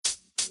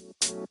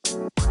It's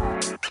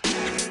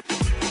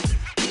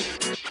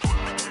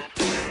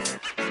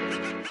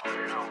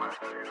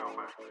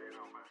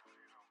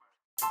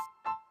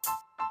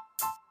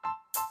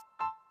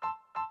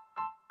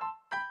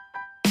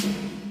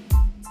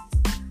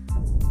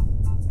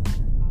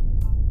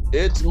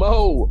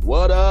Mo.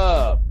 What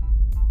up?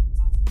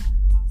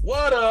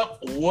 What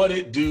up? What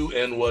it do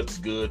and what's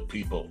good,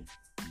 people?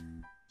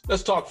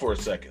 Let's talk for a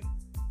second.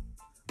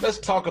 Let's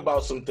talk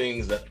about some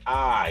things that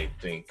I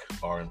think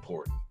are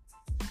important.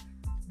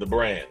 The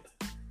brand,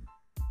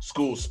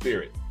 school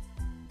spirit,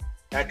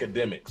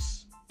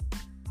 academics,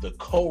 the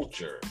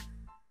culture,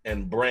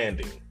 and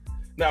branding.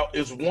 Now,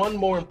 is one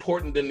more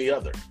important than the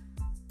other?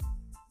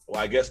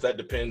 Well, I guess that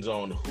depends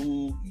on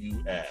who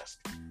you ask.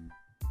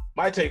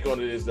 My take on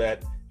it is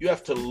that you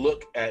have to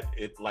look at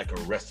it like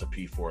a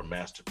recipe for a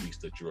masterpiece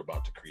that you're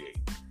about to create.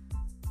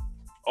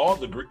 All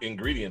the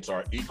ingredients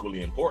are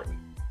equally important.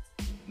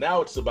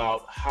 Now it's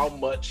about how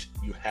much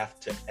you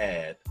have to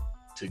add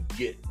to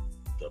get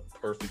the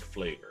perfect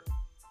flavor.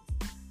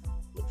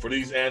 Look, for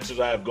these answers,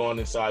 I have gone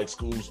inside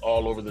schools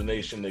all over the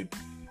nation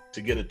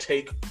to get a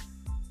take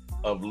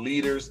of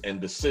leaders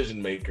and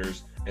decision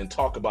makers and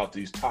talk about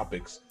these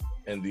topics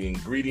and the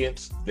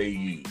ingredients they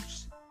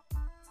use.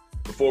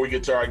 Before we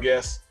get to our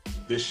guests,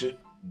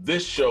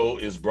 this show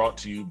is brought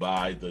to you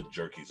by the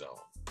Jerky Zone.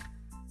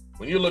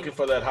 When you're looking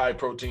for that high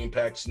protein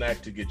packed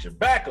snack to get you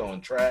back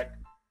on track,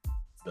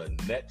 the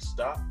next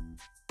stop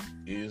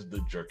is the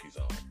Jerky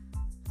Zone.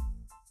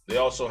 They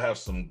also have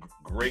some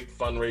great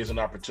fundraising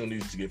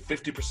opportunities to get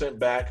 50%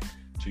 back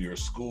to your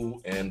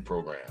school and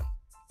program.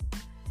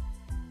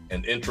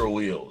 And Intro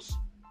Wheels,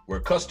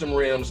 where custom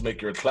rims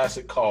make your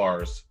classic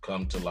cars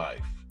come to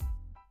life.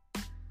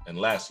 And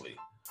lastly,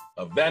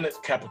 Advantage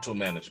Capital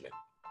Management,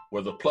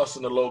 where the plus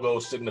in the logo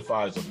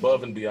signifies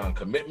above and beyond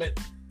commitment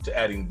to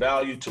adding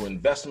value to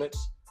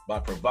investments by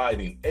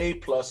providing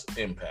A-plus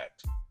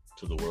impact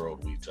to the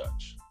world we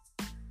touch.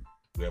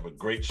 We have a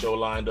great show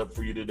lined up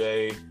for you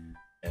today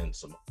and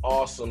some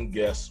awesome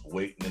guests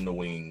waiting in the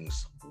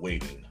wings,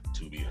 waiting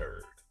to be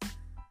heard.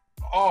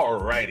 All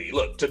righty,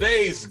 look,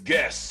 today's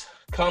guest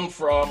comes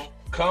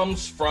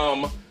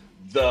from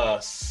the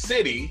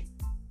city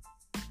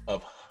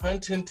of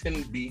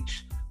Huntington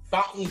Beach,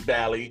 Fountain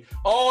Valley,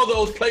 all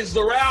those places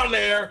around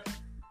there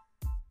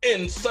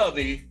in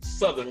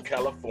Southern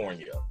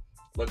California.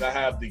 Look, I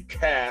have the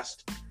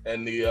cast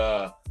and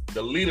the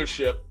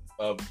leadership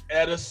of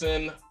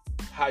Edison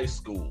High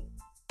School.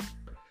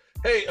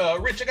 Hey,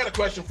 Rich, I got a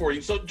question for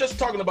you. So just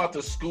talking about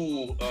the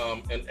school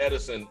in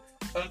Edison,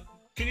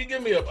 can you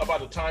give me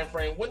about a time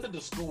frame? When did the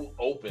school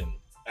open,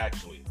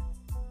 actually?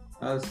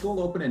 The school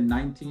opened in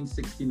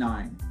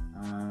 1969.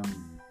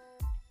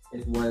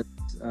 It was,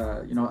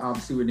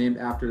 obviously we're named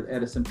after the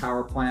Edison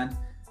power plant.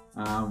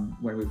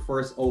 When we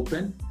first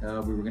opened, we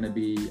were going to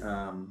be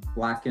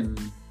black and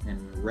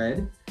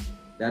red.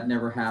 That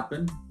never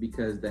happened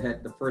because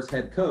the first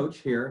head coach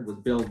here was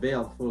Bill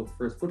Vail,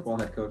 first football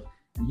head coach,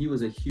 and he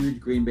was a huge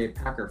Green Bay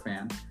Packer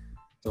fan.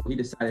 So he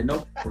decided,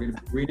 nope, we're going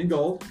to be green and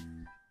gold.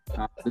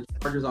 The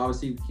Chargers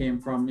obviously came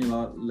from,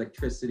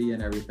 electricity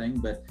and everything,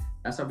 but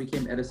that's how we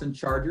became Edison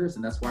Chargers,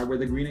 and that's why we're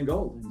the green and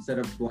gold instead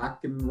of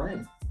black and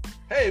red.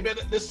 Hey, man,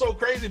 it's so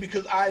crazy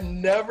because I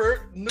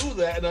never knew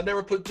that and I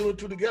never put two and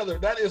two together.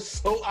 That is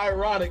so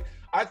ironic.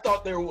 I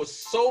thought there was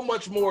so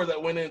much more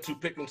that went into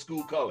picking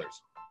school colors.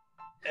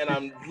 And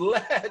I'm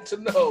glad to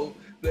know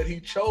that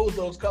he chose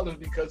those colors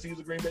because he's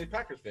a Green Bay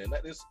Packers fan.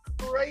 That is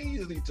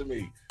crazy to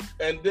me.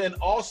 And then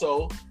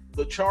also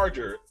the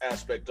Charger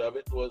aspect of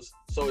it was,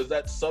 so is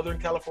that Southern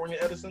California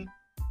Edison?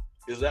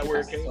 Is that where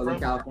it came from? Southern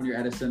California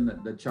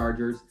Edison, the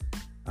Chargers.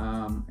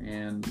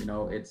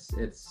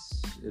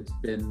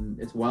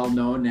 It's well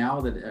known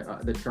now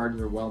that the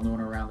Chargers are well known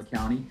around the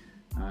county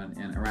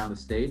and around the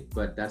state,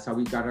 but that's how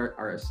we got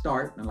our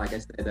start. And like I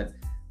said, that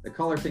the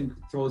color thing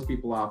throws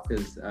people off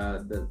because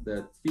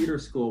the feeder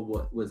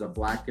school was a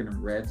black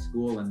and red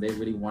school and they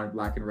really wanted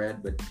black and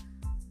red, but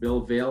Bill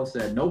Vail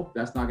said, nope,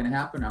 that's not going to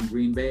happen. I'm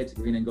Green Bay, it's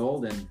green and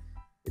gold, and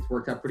it's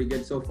worked out pretty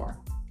good so far.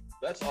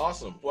 That's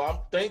awesome.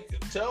 Well,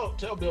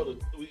 tell Bill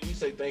we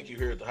say thank you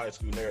here at the High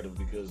School Narrative,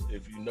 because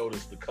if you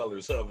notice, the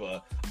colors of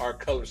our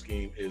color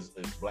scheme is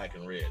black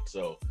and red.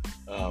 So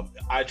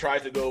I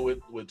tried to go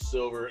with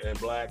silver and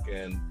black,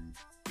 and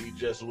he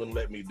just wouldn't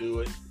let me do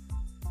it.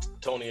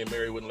 Tony and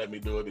Mary wouldn't let me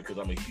do it because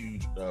I'm a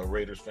huge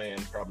Raiders fan,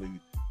 probably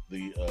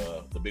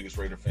the biggest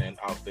Raider fan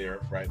out there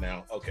right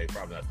now. Okay,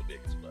 probably not the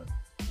biggest, but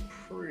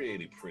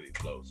pretty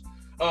close.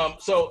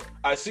 So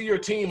I see your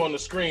team on the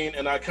screen,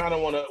 and I kind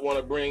of want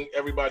to bring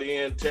everybody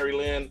in. Terry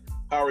Lynn,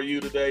 how are you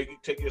today?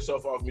 Take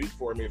yourself off mute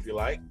for me if you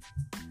like.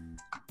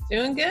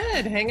 Doing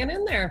good, hanging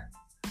in there.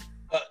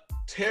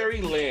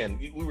 Terry Lynn,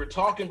 we were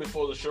talking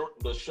before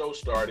the show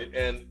started,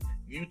 and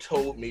you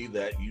told me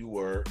that you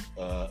were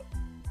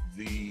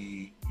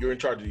you're in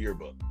charge of the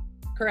yearbook.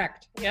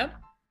 Correct. Yep.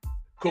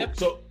 Cool. Yep.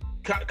 So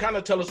kind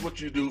of tell us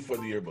what you do for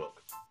the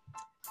yearbook.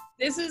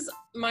 This is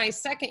my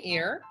second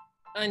year.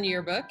 on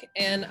yearbook,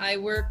 and I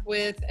work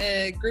with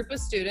a group of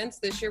students.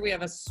 This year we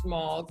have a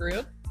small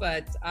group,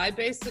 but I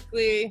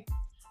basically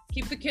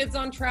keep the kids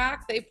on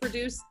track. They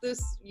produce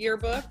this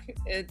yearbook.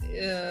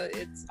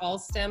 It's all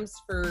stems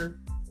for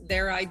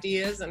their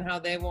ideas and how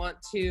they want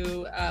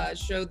to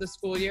show the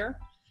school year.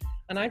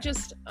 And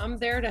I'm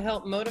there to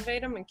help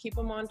motivate them and keep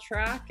them on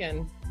track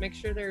and make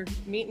sure they're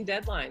meeting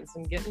deadlines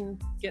and getting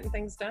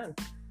things done.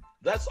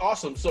 That's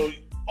awesome. So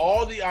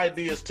all the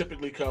ideas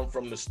typically come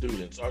from the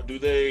students. Or do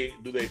they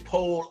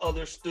poll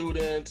other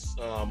students?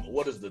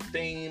 What is the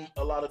theme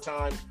a lot of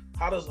time?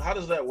 How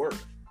does that work?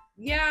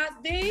 Yeah,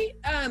 they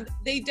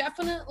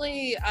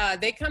definitely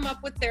they come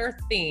up with their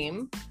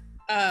theme.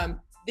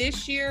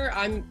 This year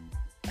I'm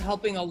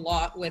helping a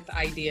lot with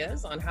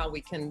ideas on how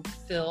we can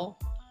fill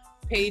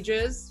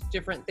pages,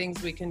 different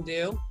things we can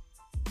do.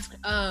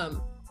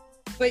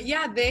 But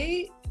yeah,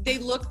 they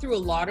look through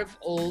a lot of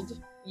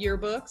old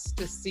yearbooks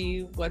to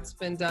see what's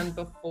been done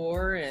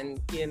before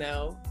and,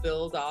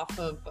 build off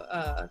of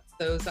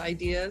those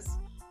ideas.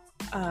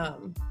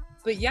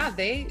 But yeah,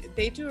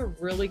 they do a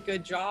really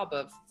good job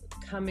of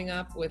coming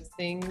up with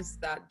things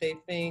that they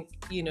think,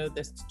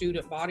 the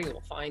student body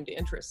will find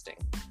interesting.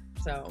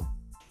 So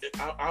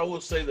I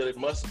would say that it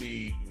must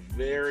be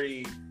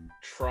very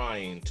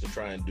trying to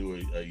try and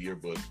do a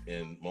yearbook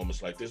in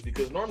moments like this,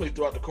 because normally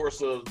throughout the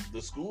course of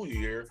the school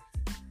year,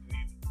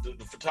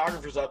 the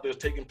photographers out there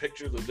taking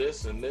pictures of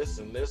this and this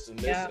and this and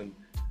this. Yeah. And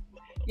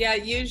yeah,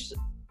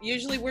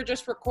 usually we're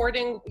just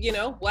recording,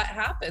 what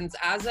happens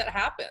as it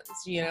happens,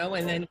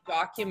 and then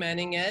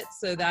documenting it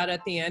so that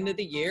at the end of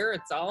the year,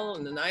 it's all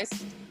in a nice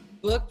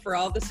book for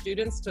all the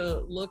students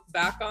to look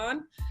back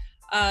on.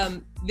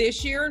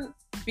 This year,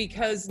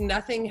 because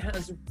nothing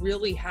has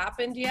really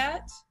happened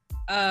yet,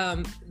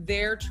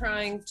 they're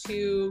trying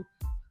to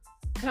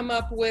come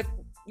up with,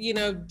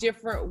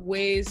 different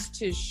ways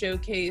to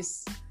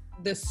showcase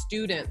the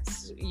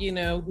students,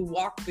 who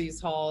walk these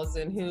halls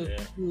and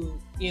who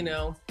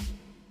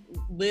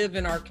live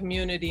in our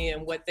community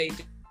and what they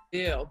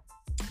do.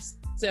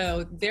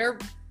 So they're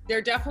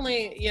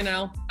definitely,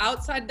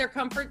 outside their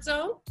comfort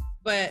zone,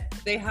 but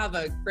they have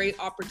a great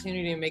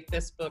opportunity to make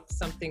this book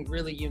something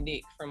really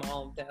unique from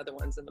all of the other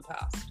ones in the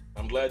past.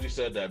 I'm glad you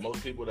said that.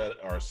 Most people that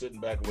are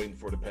sitting back waiting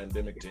for the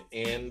pandemic to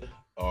end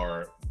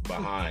are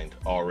behind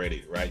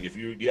already, right? If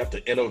you have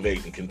to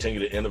innovate and continue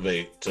to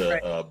innovate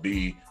to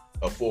be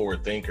a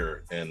forward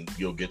thinker, and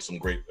you'll get some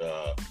great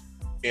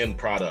end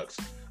products.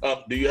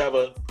 Can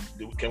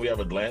we have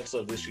a glance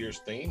of this year's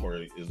theme,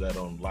 or is that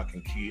on lock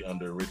and key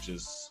under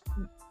Rich's?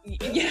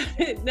 Yeah,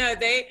 no,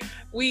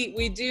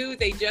 we do.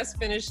 They just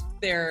finished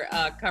their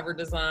cover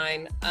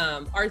design.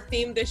 Our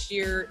theme this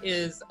year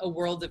is a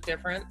world of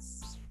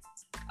difference.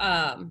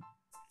 And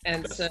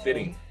that's so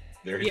fitting.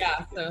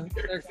 So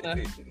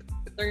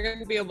they're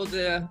gonna be able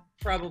to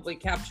probably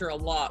capture a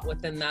lot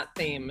within that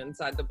theme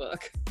inside the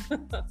book.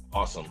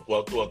 Awesome.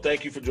 Well,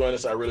 thank you for joining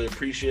us. I really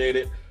appreciate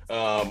it.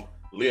 Liam,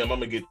 I'm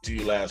gonna get to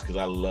you last because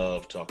I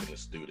love talking to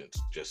students,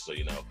 just so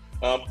you know.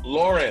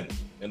 Lauren,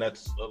 and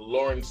that's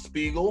Lauren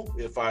Spiegel,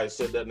 if I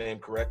said that name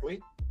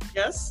correctly.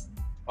 Yes.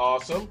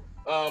 Awesome.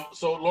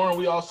 So Lauren,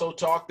 we also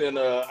talked, and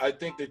I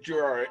think that you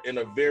are in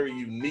a very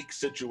unique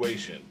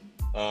situation.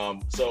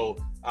 So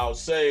I'll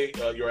say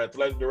your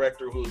athletic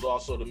director, who is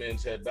also the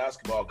men's head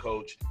basketball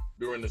coach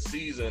during the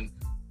season,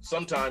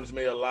 sometimes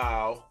may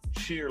allow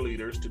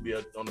cheerleaders to be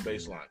on the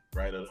baseline,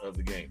 right, of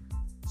the game.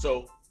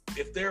 So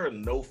if there are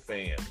no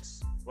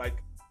fans, like,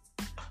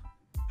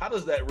 how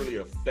does that really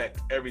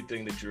affect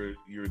everything that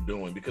you're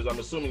doing? Because I'm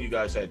assuming you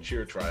guys had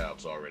cheer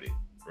tryouts already,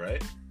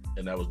 right?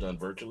 And that was done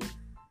virtually?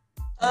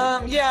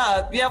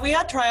 Yeah, we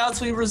had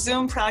tryouts. We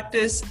resumed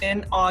practice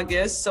in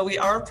August, so we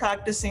are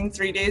practicing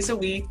 3 days a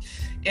week,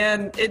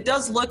 and it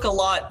does look a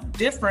lot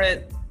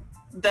different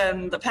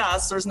than the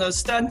past. There's no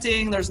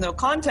stunting, there's no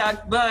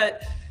contact,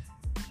 but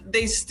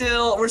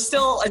we're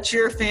still a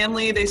cheer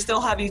family. They still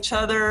have each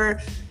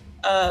other.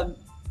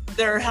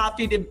 They're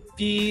happy to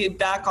be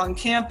back on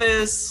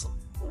campus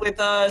with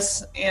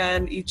us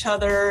and each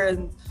other.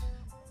 And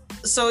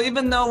so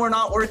even though we're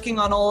not working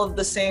on all of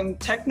the same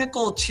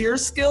technical cheer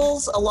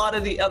skills, a lot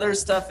of the other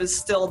stuff is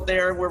still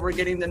there, where we're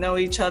getting to know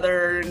each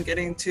other and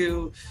getting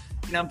to,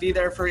 be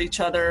there for each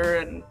other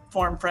and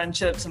form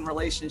friendships and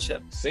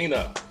relationships.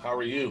 Sina, how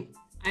are you?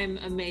 I'm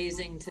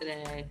amazing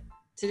today.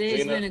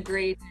 Today's been a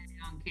great day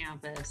on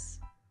campus.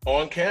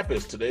 On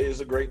campus. Today is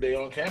a great day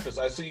on campus.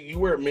 I see you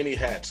wear many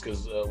hats,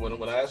 because when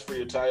I asked for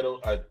your title,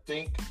 I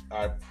think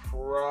I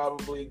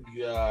probably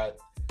got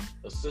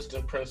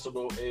assistant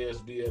principal,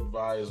 ASB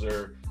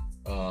advisor,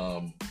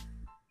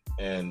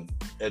 and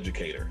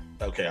educator.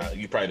 Okay,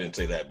 you probably didn't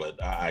say that, but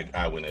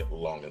I went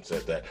along and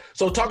said that.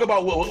 So talk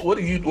about what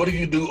do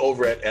you do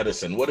over at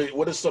Edison? What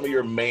is some of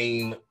your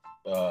main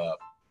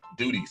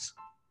duties?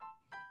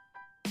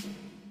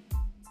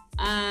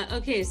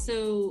 Okay,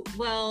 so,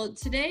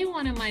 today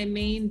one of my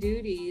main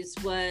duties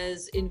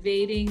was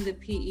invading the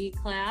PE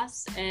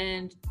class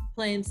and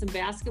playing some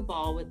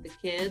basketball with the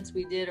kids.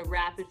 We did a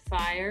rapid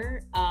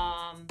fire.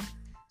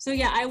 So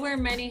yeah, I wear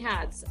many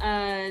hats.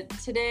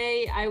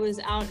 Today I was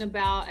out and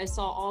about. I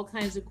saw all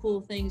kinds of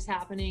cool things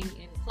happening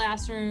in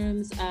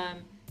classrooms.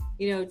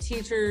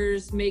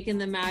 Teachers making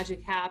the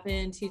magic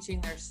happen,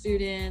 teaching their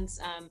students.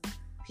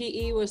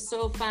 PE was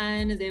so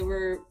fun. They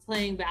were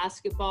playing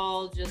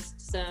basketball,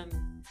 just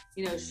some,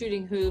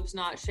 shooting hoops,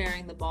 not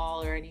sharing the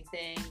ball or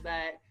anything.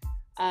 But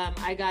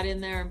I got in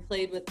there and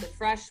played with the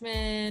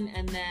freshmen.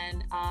 And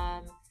then,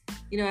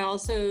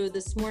 also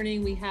this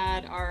morning we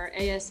had our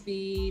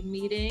ASB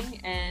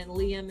meeting, and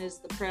Liam is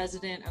the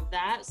president of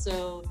that.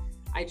 So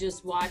I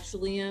just watched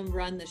Liam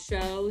run the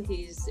show.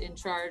 He's in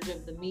charge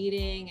of the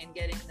meeting and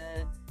getting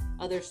the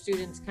other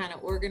students kind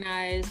of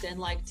organized. And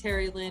like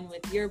Terry Lynn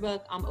with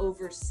yearbook, I'm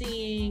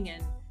overseeing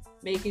and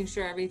making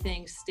sure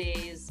everything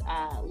stays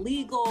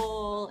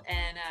legal.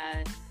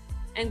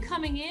 And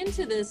coming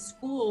into this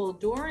school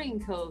during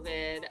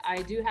COVID,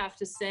 I do have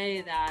to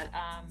say that,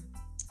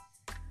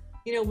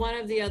 one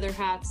of the other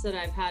hats that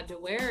I've had to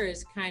wear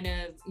is kind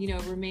of,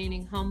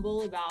 remaining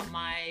humble about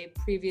my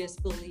previous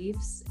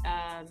beliefs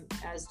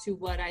as to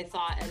what I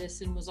thought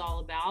Edison was all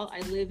about. I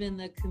live in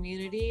the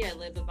community. I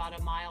live about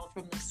a mile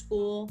from the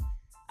school.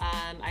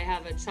 I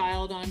have a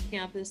child on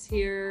campus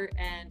here,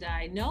 and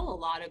I know a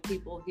lot of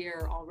people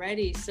here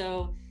already.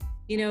 So,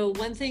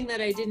 one thing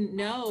that I didn't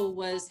know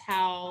was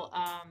how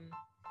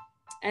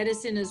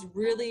Edison is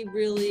really,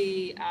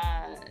 really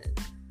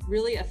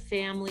a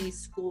family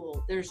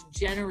school. There's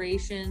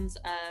generations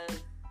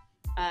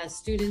of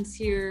students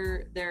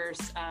here. There's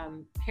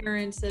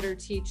parents that are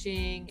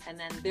teaching, and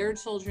then their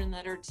children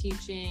that are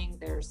teaching.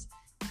 There's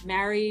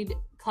married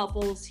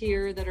couples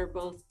here that are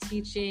both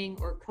teaching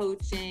or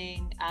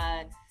coaching.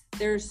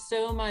 There's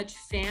so much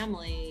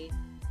family.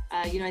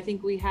 I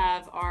think we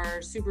have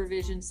our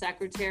supervision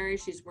secretary.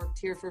 She's worked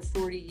here for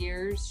 40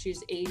 years.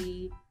 She's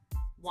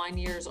 81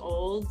 years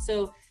old.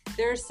 So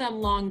there's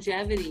some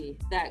longevity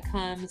that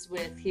comes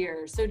with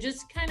here. So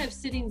just kind of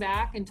sitting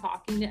back and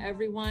talking to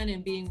everyone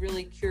and being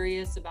really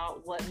curious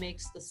about what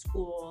makes the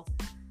school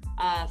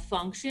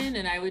function.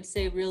 And I would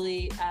say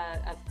really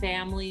a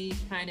family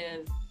kind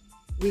of,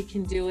 we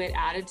can do it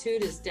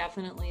attitude is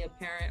definitely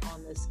apparent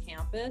on this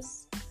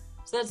campus.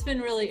 So that's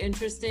been really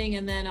interesting.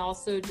 And then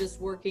also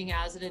just working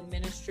as an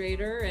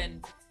administrator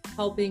and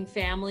helping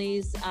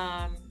families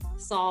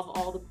solve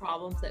all the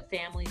problems that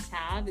families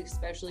have,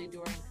 especially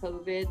during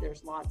COVID.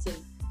 There's lots of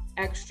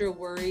extra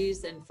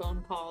worries and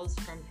phone calls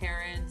from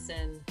parents,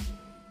 and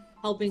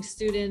helping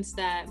students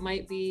that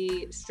might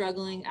be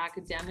struggling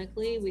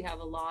academically. We have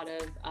a lot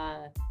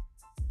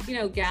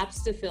of,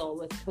 gaps to fill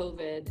with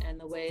COVID and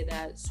the way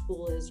that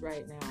school is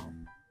right now.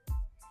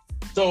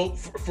 So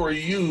for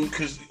you,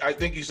 because I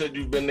think you said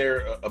you've been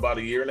there about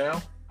a year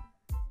now?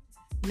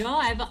 No,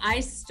 I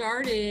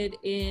started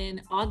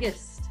in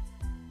August.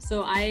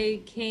 So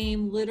I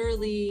came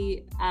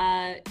literally,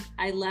 I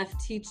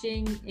left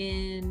teaching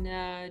in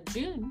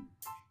June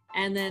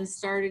and then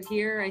started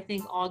here, I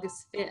think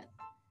August 5th.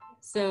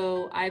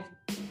 So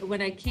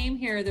when I came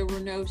here, there were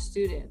no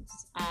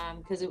students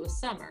because it was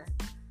summer.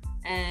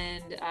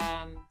 And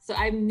so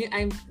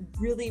I'm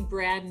really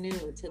brand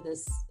new to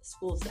this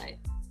school site.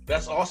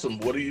 That's awesome.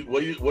 What are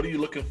you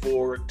looking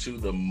forward to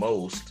the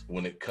most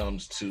when it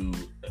comes to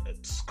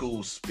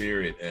school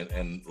spirit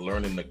and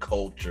learning the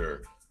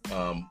culture?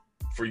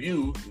 For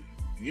you,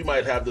 you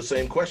might have the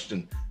same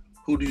question.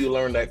 Who do you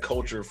learn that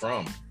culture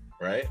from,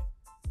 right?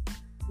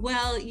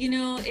 Well,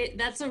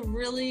 that's a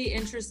really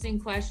interesting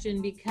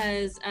question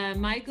because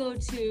my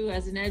go-to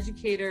as an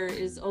educator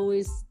is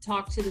always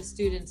talk to the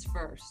students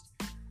first.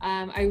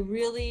 I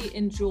really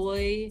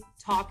enjoy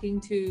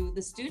talking to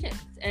the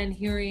students and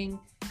hearing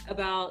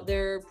about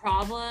their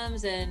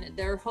problems and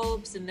their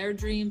hopes and their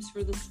dreams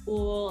for the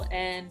school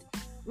and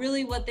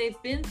really what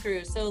they've been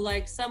through. So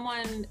like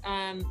someone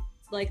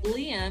like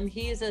Liam,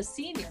 he is a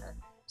senior.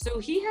 So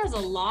he has a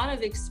lot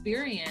of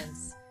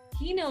experience.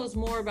 He knows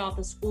more about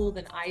the school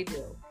than I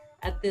do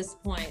at this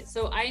point.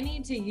 So I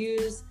need to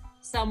use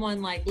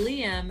someone like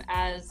Liam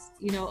as,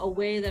 a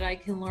way that I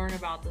can learn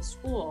about the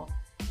school.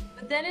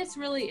 But then it's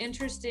really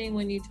interesting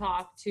when you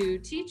talk to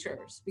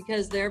teachers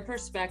because their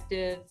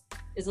perspective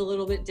is a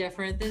little bit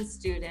different than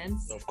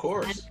students. Of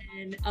course.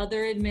 And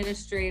other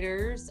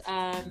administrators,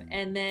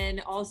 and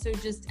then also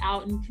just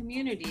out in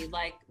community.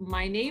 Like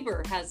my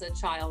neighbor has a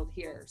child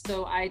here,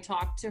 so I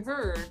talk to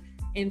her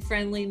in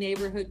friendly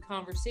neighborhood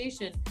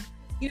conversation.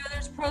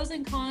 There's pros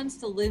and cons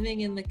to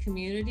living in the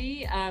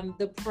community.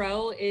 The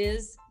pro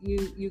is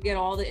you get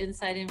all the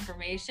inside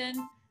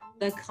information.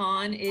 The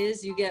con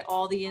is you get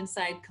all the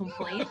inside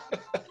complaints.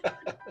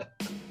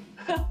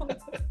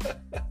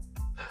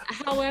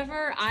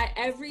 However,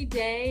 every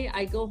day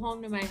I go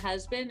home to my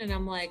husband and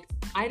I'm like,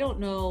 I don't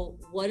know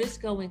what is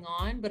going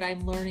on, but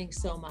I'm learning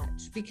so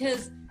much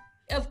because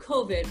of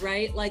COVID,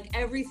 right? Like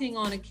everything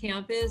on a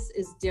campus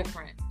is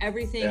different.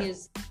 Everything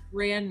is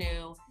brand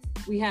new.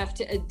 We have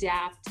to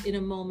adapt in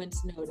a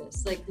moment's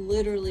notice, like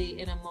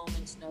literally in a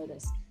moment's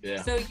notice.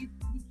 Yeah. So you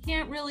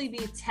can't really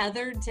be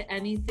tethered to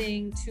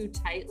anything too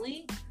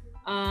tightly.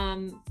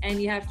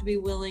 And you have to be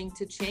willing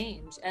to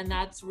change. And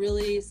that's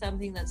really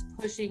something that's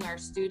pushing our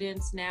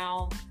students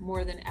now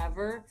more than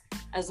ever,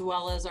 as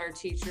well as our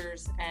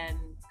teachers and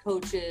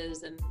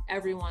coaches and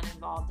everyone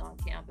involved on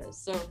campus.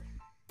 So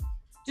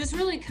just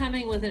really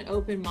coming with an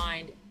open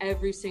mind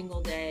every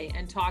single day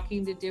and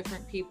talking to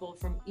different people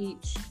from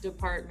each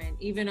department.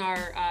 Even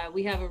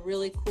we have a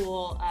really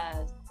cool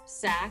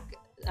SAC,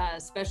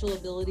 Special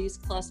Abilities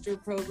Cluster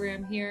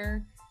program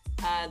here.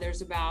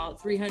 There's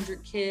about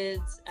 300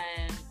 kids,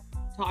 and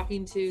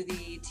talking to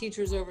the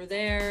teachers over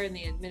there and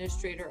the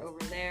administrator over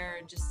there,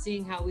 and just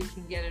seeing how we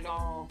can get it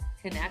all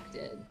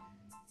connected.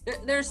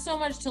 There's so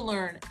much to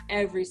learn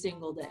every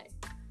single day.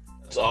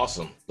 That's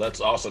awesome. That's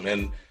awesome.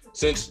 And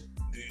since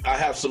I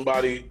have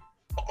somebody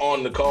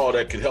on the call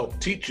that could help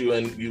teach you,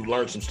 and you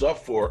learned some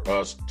stuff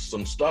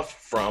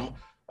from,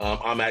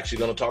 I'm actually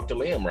going to talk to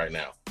Liam right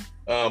now.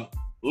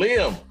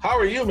 Liam, how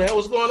are you, man?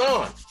 What's going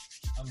on?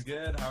 I'm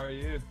good. How are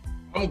you?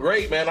 I'm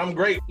great, man. I'm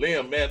great.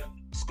 Liam, man,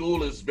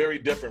 school is very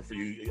different for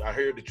you. I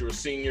heard that you're a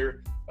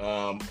senior.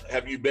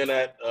 Have you been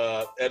at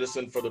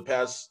Edison for the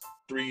past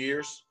 3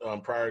 years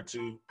prior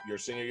to your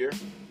senior year?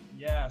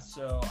 Yeah,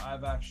 so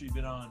I've actually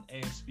been on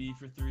ASB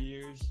for 3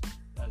 years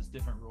as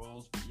different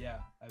roles, but yeah,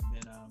 I've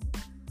been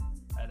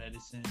at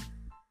Edison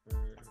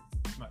for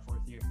my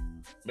 4th year.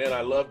 Man,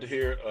 I love to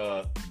hear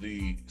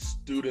the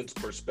student's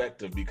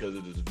perspective, because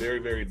it is very,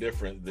 very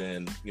different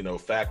than,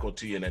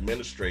 faculty and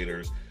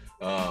administrators.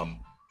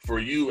 For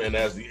you, and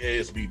as the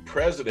ASB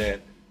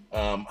president,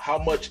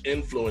 how much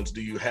influence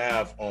do you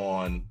have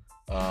on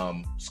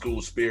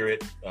school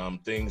spirit,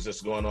 things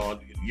that's going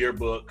on,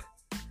 yearbook?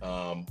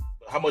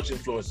 How much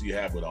influence do you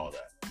have with all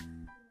that?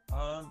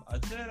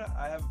 I'd say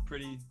I have a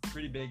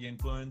pretty big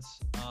influence,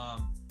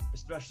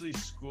 especially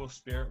school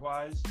spirit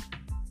wise,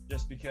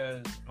 just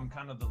because I'm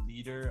kind of the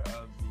leader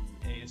of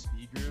the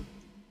ASB group,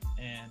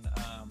 and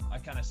I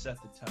kind of set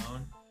the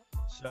tone.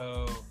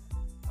 So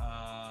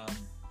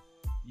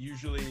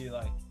usually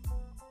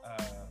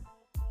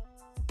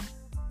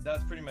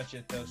that's pretty much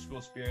it though,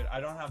 school spirit. I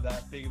don't have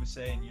that big of a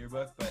say in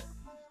yearbook, but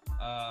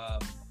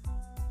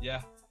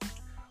yeah.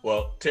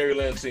 Well, Terry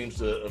Lynn seems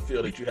to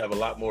feel that you have a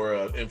lot more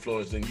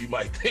influence than you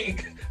might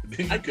think,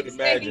 than you could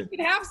imagine. You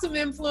could have some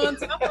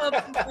influence. I'm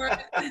open for it.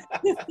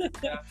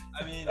 Yeah,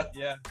 I mean,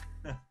 yeah.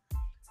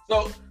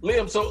 So,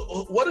 Liam,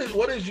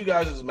 what is you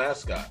guys'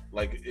 mascot?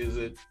 Like, is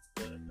it,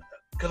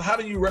 because how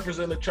do you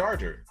represent the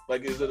Charger?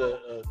 Like, is it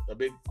a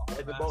big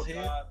boat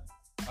head?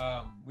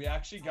 We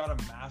actually got a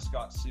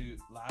mascot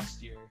suit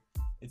last year.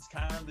 It's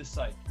kind of this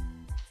like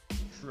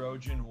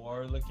Trojan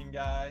War looking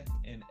guy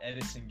in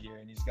Edison gear,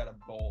 and he's got a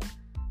bolt.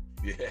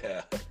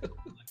 Yeah. Like a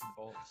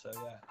bolt, so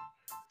yeah.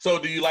 So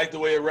do you like the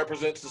way it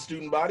represents the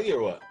student body,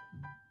 or what?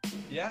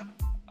 Yeah,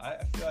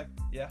 I feel like,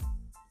 yeah,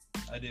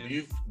 I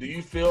do. Do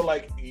you feel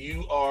like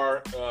you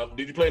are,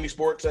 did you play any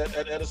sports at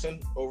Edison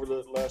over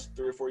the last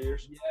 3 or 4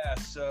 years? Yeah,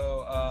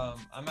 so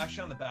I'm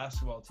actually on the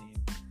basketball team.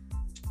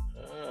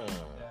 Ah.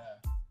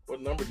 Yeah.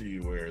 What number do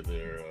you wear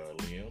there,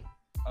 Liam?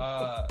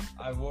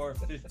 I wore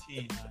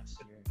 15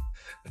 last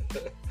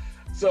year.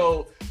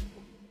 So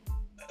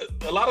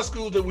a lot of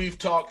schools that we've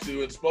talked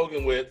to and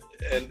spoken with,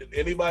 and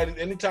anytime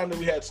that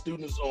we had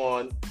students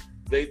on,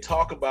 they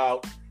talk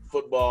about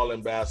football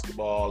and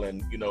basketball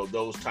and,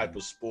 those type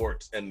of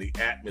sports and the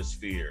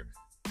atmosphere.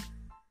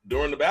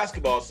 During the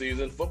basketball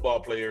season, the football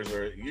players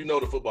are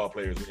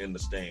in the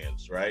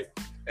stands, right?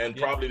 And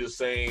Yeah. Probably the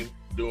same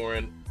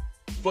during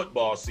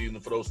football season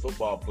for those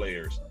football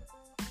players.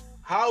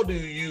 How do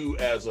you,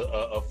 as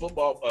a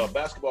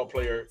basketball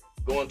player,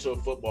 go into a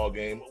football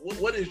game?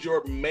 What is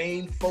your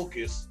main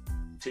focus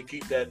to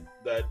keep that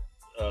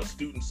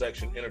student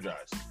section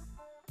energized?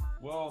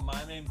 Well,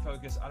 my main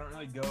focus, I don't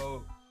really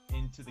go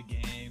into the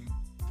game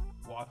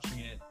watching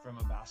it from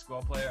a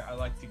basketball player. I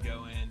like to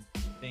go in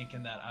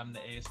thinking that I'm the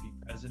ASB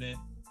president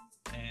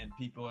and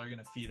people are going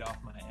to feed off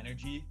my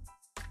energy.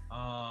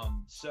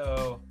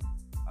 So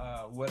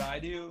what I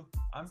do,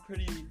 I'm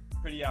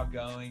pretty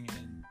outgoing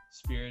and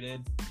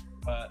spirited,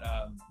 but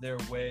there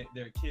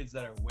are kids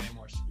that are way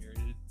more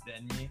spirited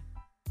than me.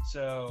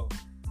 So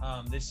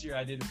this year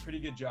I did a pretty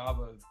good job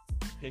of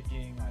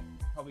picking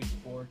probably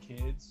 4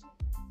 kids.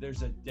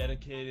 There's a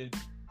dedicated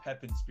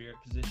pep and spirit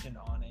position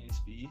on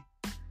ASB.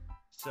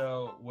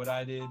 So what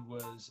I did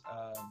was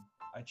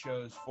I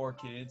chose 4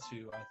 kids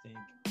who I think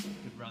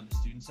could run the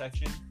student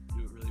section,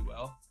 do it really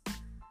well.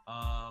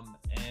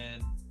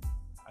 And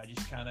I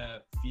just kind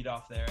of feed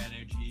off their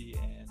energy,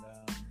 and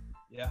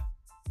yeah.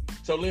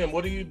 So Liam,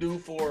 what do you do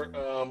for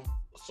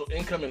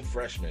incoming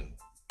freshmen?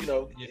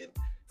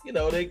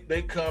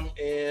 They come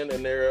in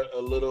and they're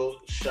a little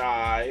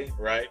shy,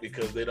 right?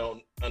 Because they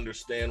don't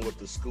understand what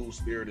the school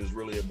spirit is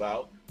really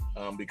about.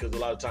 Because a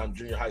lot of times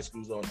junior high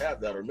schools don't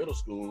have that, or middle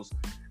schools.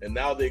 And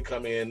now they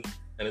come in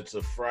and it's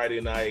a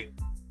Friday night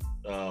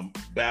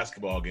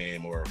basketball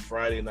game or a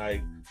Friday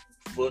night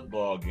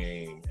football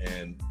game,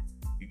 and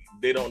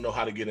they don't know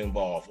how to get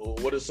involved.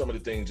 What are some of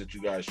the things that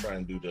you guys try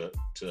and do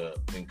to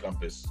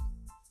encompass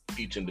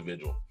each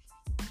individual?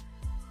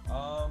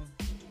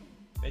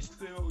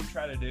 basically what we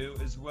try to do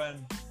is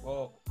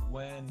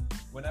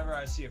whenever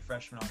I see a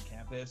freshman on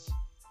campus,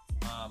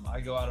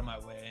 I go out of my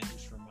way and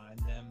just remind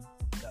them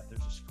that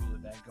there's a school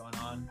event going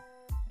on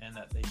and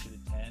that they should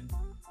attend.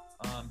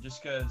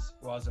 Just because,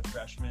 well, as a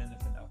freshman,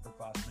 if an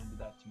upperclassman did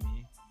that to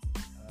me,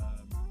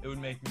 it would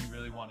make me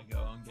really want to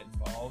go and get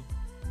involved.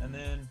 And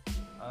then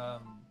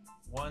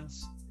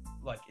once,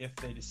 like, if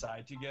they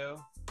decide to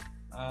go,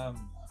 I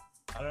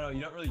don't know,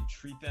 you don't really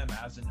treat them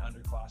as an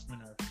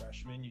underclassman or a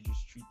freshman. You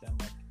just treat them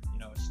like, you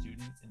know, a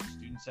student in the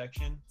student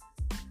section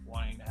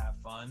wanting to have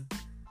fun.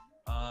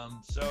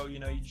 So, you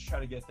know, you just try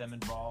to get them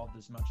involved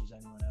as much as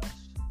anyone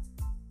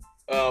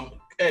else.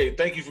 Hey,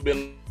 thank you for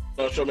being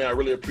on the show, man. I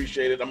really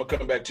appreciate it. I'm gonna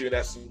come back to you and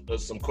ask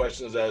some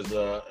questions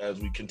as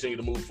we continue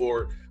to move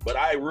forward. But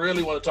I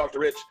really want to talk to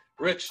Rich.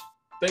 Rich,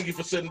 thank you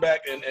for sitting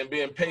back and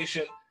being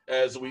patient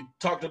as we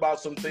talked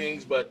about some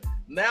things. But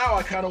now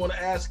I kind of want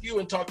to ask you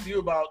and talk to you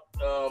about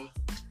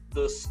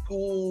the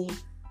school,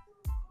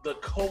 the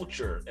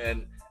culture,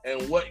 and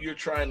what you're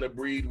trying to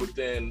breed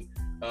within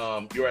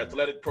your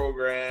athletic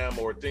program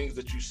or things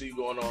that you see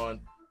going on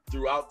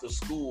throughout the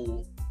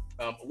school.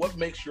 What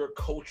makes your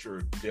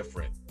culture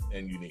different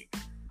and unique?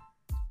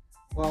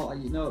 Well,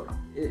 you know,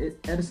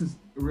 Edison's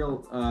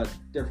real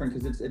different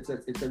because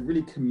it's a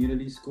really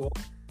community school.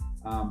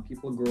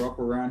 People grow up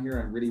around here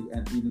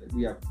and even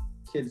we have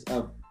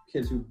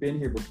kids who've been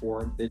here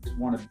before. They just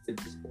want to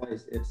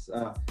displace.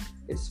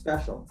 It's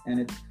special,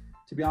 and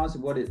to be honest,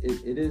 what it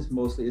is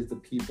mostly is the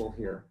people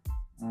here.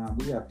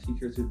 We have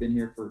teachers who've been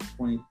here for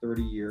 20,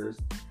 30 years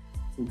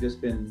who've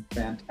just been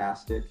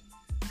fantastic.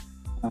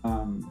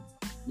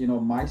 You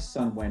know, my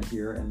son went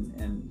here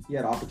and he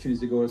had opportunities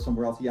to go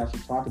somewhere else. He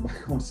actually talked about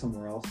going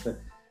somewhere else, but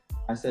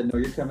I said, no,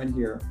 you're coming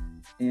here.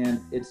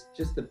 And it's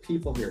just the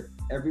people here.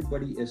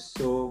 Everybody is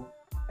so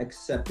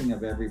accepting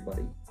of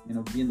everybody. You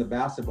know, being the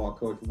basketball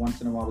coach,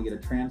 once in a while we get a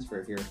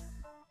transfer here.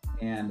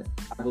 And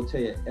I will tell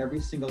you, every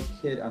single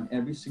kid on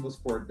every single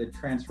sport that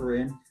transfer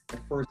in the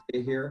first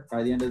day here,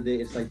 by the end of the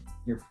day, it's like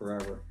here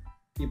forever.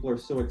 People are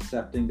so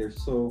accepting. They're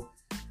so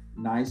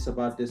nice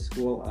about this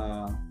school.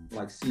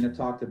 Like Sina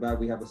talked about,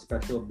 we have a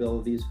special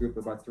abilities group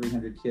of about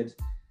 300 kids.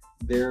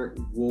 They're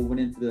woven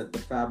into the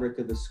fabric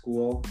of the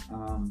school.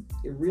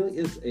 It really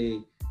is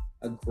a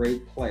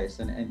great place.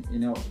 And you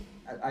know,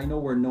 I know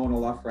we're known a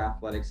lot for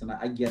athletics, and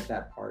I get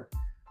that part.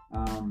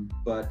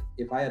 But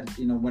if I had,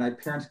 you know, when my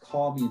parents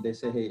call me, they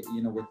say, hey,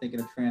 you know, we're thinking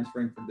of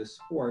transferring from this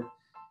sport.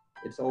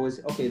 It's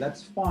always, okay,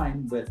 that's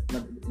fine, but,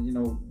 you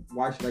know,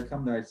 why should I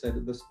come there? I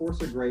said, the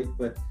sports are great,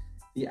 but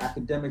the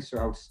academics are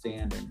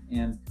outstanding.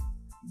 And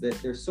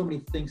there's so many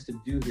things to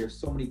do here,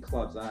 so many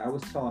clubs. I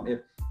always tell them,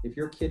 if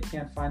your kid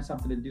can't find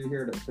something to do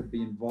here to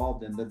be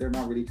involved in, that they're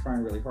not really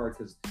trying really hard,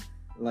 because,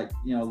 like,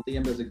 you know,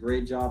 Liam does a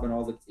great job, and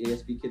all the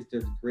ASB kids do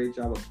a great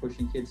job of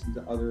pushing kids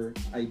into other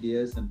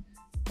ideas, and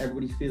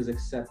everybody feels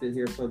accepted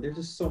here. So there's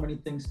just so many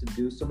things to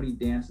do, so many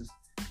dances.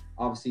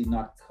 Obviously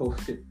not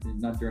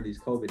during these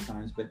COVID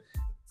times, but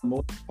for the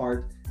most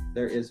part,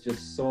 there is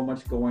just so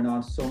much going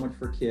on, so much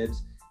for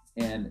kids,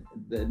 and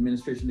the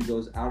administration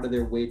goes out of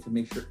their way to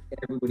make sure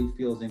everybody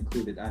feels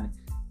included. And,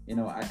 you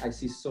know, I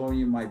see so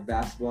many of my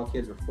basketball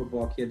kids or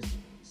football kids,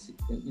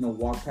 you know,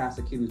 walk past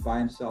a kid who's by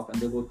himself,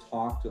 and they'll go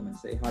talk to him and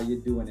say, how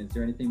you doing? Is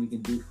there anything we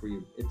can do for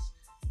you?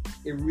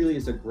 It really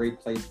is a great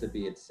place to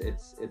be. It's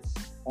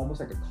almost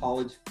like a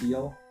college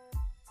feel,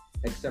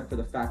 except for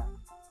the fact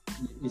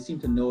you seem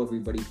to know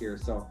everybody here.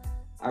 So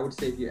I would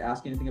say, if you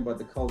ask anything about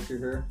the culture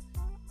here,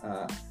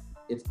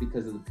 it's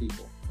because of the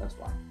people. That's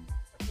why.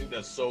 I think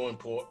that's so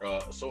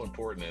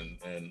important,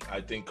 and I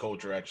think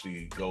culture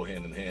actually go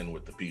hand in hand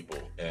with the people.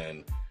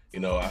 And you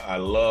know, I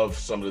love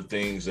some of the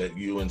things that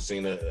you and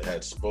Sina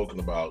had spoken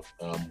about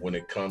when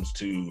it comes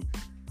to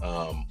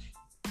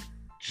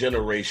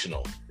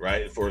generational,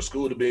 right? For a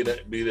school to be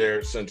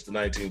there since the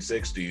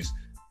 1960s,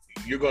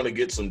 you're going to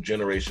get some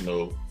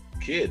generational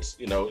kids.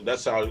 You know,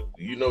 that's how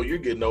you know you're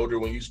getting older,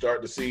 when you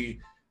start to see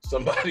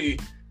somebody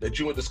that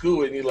you went to school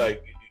with, and you're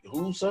like,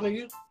 whose son are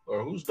you?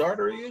 Or whose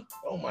daughter are you?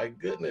 Oh my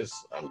goodness,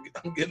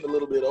 I'm getting a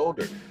little bit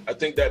older. I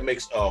think that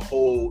makes a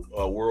whole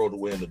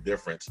whirlwind of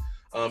difference.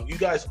 You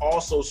guys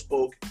also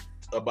spoke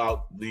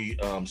about the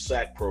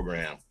SAC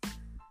program.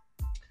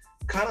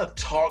 Kind of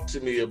talk to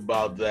me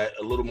about that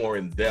a little more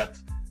in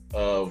depth,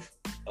 of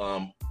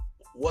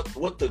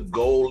what the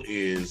goal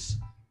is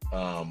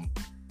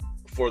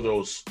for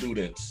those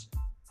students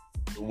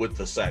with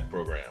the SAC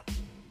program.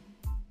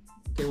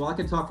 Okay, well, I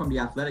can talk from the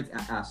athletic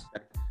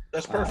aspect.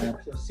 That's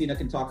perfect. Sina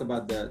can talk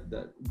about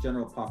the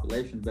general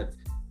population, but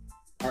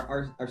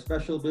our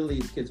special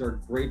abilities kids are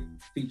a great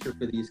feature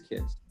for these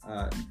kids,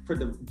 for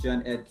the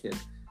gen ed kids.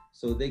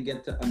 So they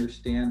get to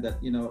understand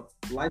that, you know,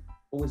 life is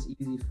always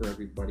easy for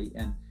everybody,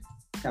 and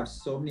have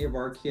so many of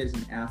our kids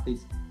and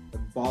athletes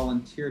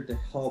volunteer to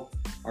help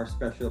our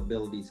special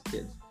abilities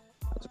kids.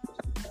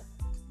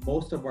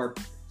 Most of our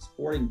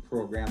sporting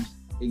programs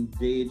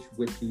engage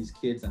with these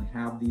kids and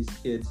have these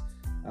kids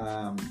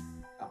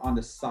on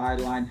the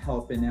sideline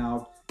helping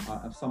out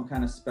of some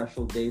kind of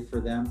special day for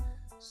them.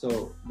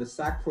 So the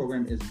SAC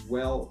program is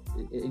well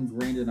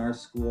ingrained in our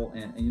school,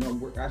 and you know,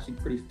 we're actually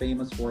pretty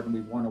famous for it, and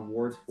we've won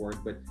awards for it.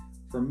 But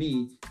for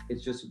me,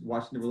 it's just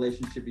watching the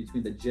relationship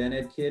between the gen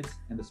ed kids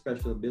and the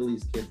special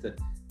abilities kids that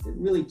it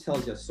really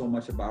tells you so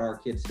much about our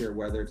kids here,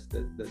 whether it's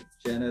the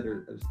gen ed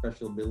or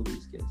special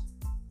abilities kids.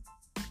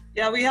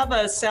 Yeah, we have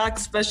a SAC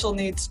special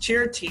needs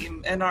cheer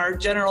team, and our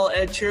general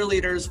ed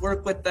cheerleaders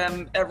work with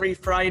them every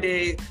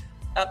Friday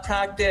at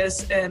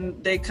practice,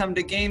 and they come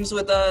to games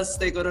with us,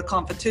 they go to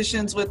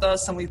competitions with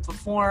us, and we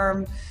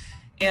perform.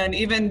 And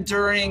even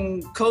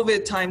during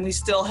COVID time, we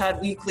still had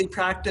weekly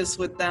practice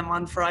with them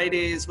on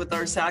Fridays with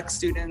our SAC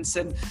students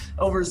and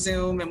over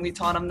Zoom, and we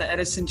taught them the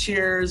Edison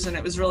cheers, and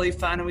it was really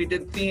fun. And we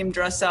did theme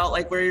dress out,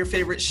 like wear your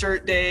favorite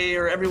shirt day,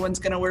 or everyone's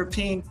gonna wear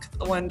pink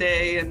one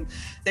day, and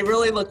they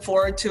really look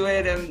forward to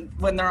it. And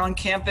when they're on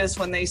campus,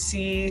 when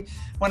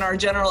our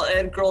general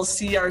ed girls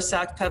see our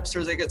SAC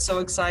Pepsters, they get so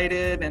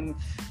excited, and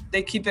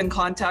they keep in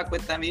contact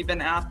with them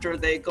even after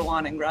they go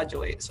on and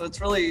graduate. So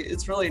it's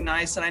really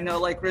nice. And I know,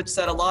 like Rich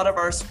said, a lot of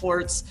our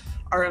sports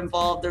are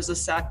involved. There's a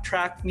SAC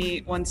track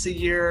meet once a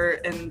year,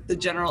 and the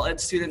general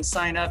ed students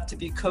sign up to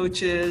be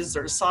coaches,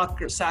 or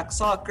soccer, SAC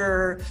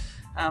soccer,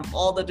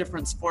 all the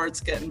different sports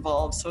get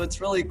involved. So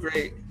it's really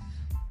great.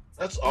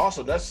 That's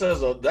awesome. That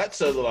says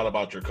a lot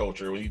about your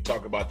culture. When you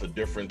talk about the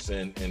difference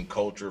in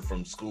culture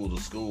from school to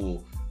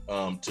school,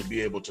 to be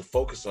able to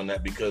focus on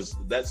that, because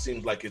that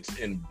seems like it's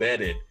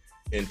embedded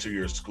into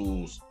your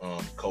school's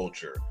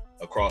culture,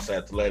 across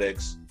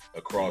athletics,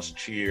 across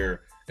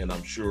cheer, and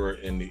I'm sure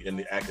in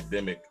the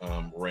academic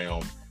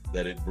realm,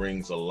 that it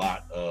brings a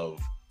lot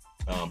of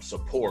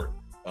support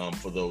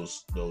for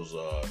those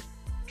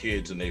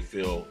kids, and they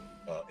feel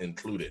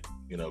included.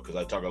 You know, because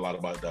I talk a lot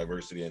about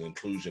diversity and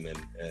inclusion,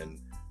 and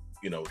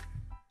you know,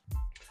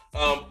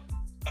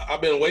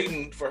 I've been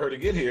waiting for her to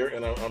get here,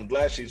 and I'm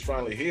glad she's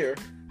finally here.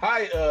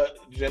 Hi,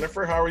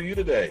 Jennifer. How are you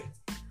today?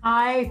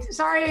 Hi,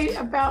 sorry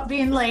about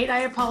being late.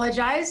 I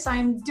apologize.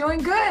 I'm doing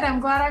good. I'm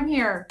glad I'm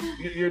here.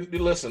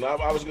 Listen,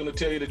 I was going to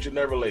tell you that you're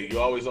never late.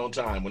 You're always on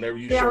time. Whenever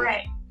you show up,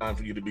 it's time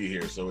for you to be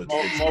here. So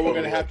it's Mo, we're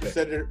going to have to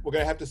send it. We're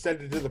going to have to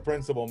send it to the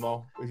principal,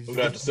 Mo. We're going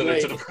to have to send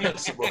it to the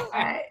principal.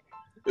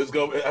 It's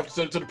going to have to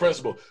send it to the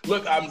principal.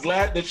 Look, I'm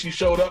glad that she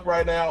showed up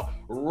right now.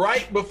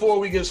 Right before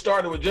we get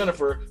started with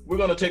Jennifer, we're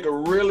going to take a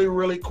really,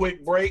 really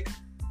quick break.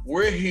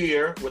 We're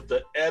here with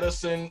the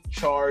Edison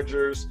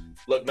Chargers.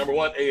 Look, number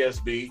one,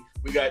 ASB.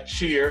 We got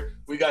cheer.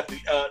 We got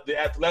the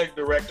athletic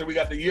director. We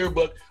got the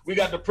yearbook. We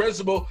got the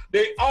principal.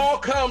 They all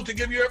come to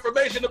give you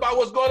information about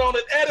what's going on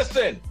at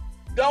Edison.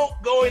 Don't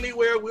go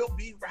anywhere. We'll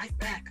be right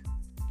back.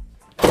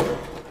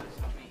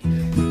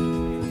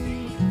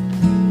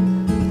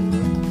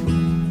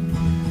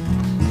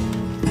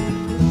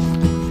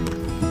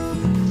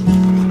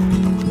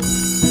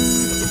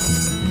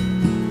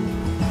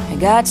 I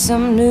got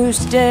some news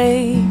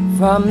today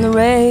from the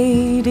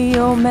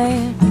radio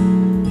man.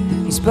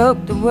 He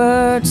spoke the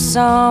words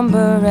somber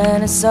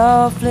and as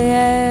softly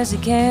as he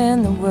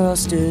can. The world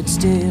stood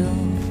still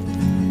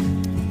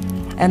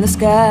and the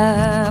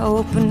sky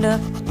opened up.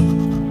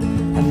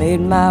 I made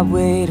my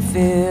way to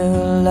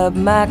fill up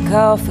my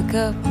coffee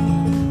cup.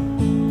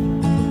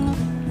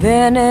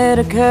 Then it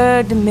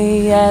occurred to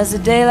me as the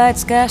daylight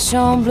sky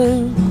shone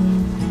blue,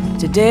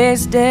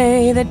 today's the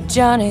day that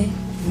Johnny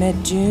met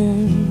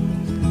June.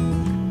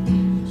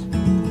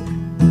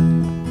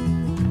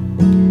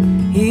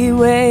 He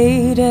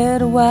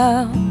waited a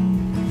while,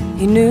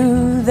 he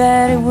knew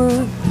that he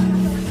would.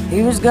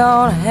 He was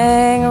gonna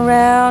hang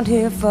around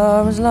here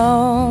for as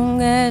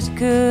long as he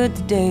could.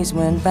 The days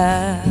went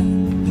by,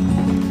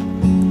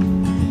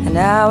 and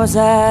hours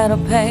idle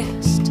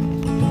passed.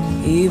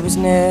 He was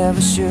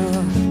never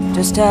sure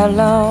just how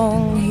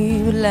long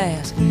he would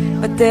last.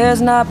 But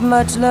there's not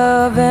much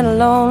love in a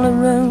lonely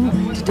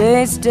room.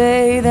 Today's the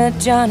day that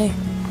Johnny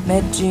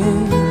met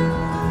June.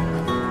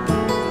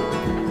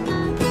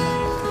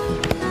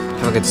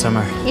 Have a good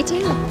summer. You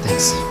too.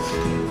 Thanks.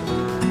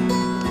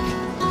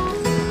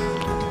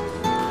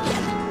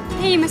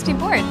 Hey, you must be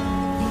bored.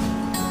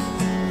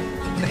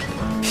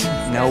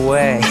 No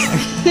way.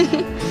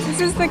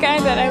 This is the guy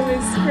that I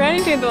was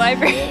running to in the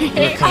library.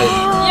 You're kind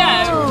of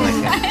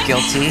yeah.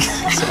 guilty.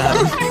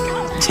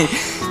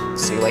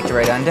 So you like to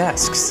write on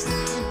desks?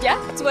 Yeah,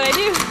 that's what I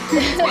do.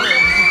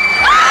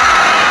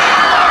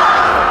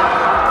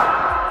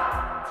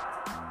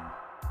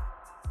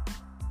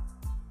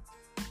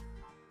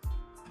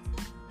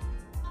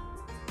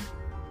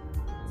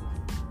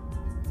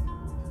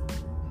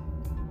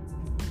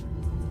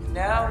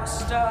 Now we're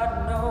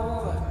starting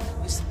over,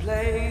 it's the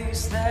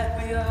place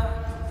that we are.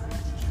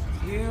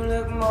 You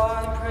look more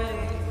than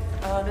pretty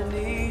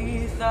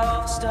underneath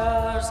all the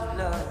stars of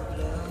love.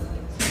 Love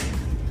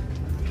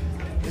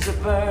is a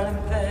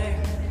burning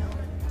thing.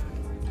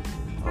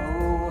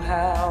 Oh,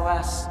 how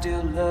I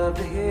still love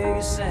to hear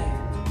you sing.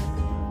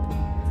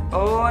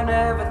 Oh, and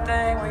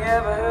everything we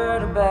ever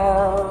heard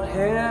about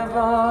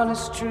heaven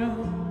is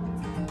true.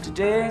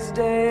 Today's the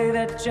day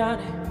that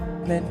Johnny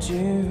met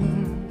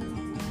June.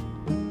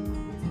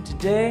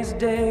 Today's the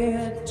day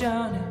that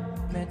Johnny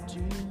met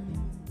June.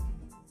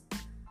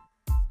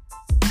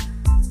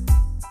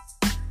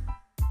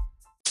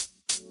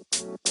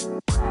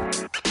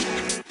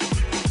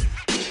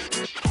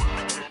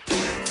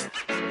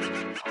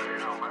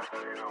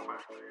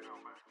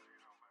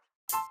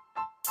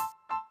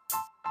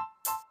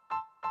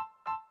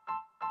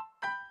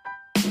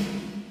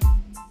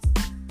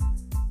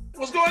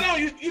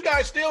 you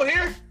guys still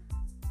here?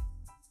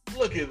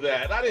 Look at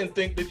that. I didn't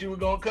think that you were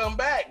going to come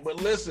back.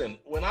 But listen,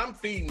 when I'm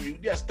feeding you,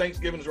 yes,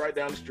 Thanksgiving's right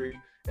down the street,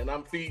 and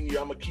I'm feeding you,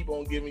 I'm going to keep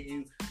on giving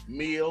you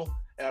meal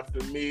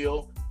after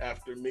meal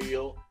after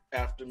meal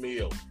after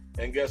meal.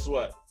 And guess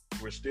what?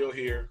 We're still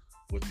here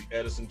with the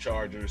Edison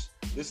Chargers.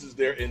 This is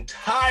their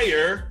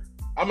entire,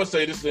 I'm going to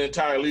say this is the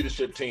entire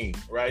leadership team,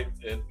 right?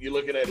 And you're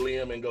looking at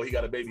Liam and go, he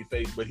got a baby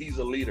face, but he's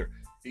a leader.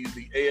 He's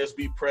the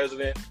ASB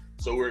president,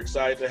 so we're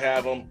excited to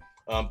have him.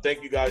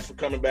 Thank you guys for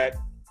coming back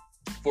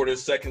for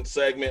this second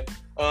segment.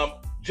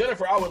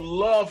 Jennifer, I would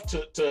love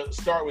to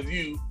start with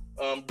you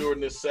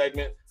during this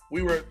segment.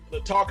 We were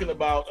talking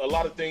about a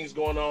lot of things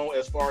going on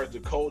as far as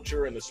the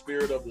culture and the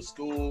spirit of the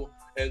school.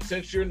 And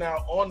since you're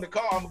now on the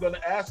call, I'm going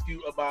to ask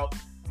you about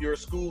your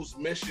school's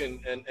mission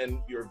and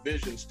your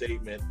vision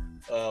statement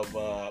of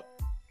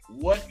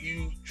what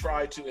you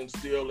try to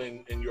instill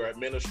in your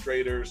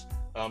administrators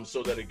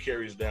so that it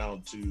carries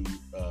down to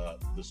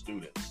the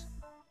students.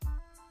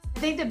 I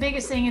think the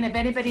biggest thing, and if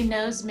anybody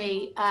knows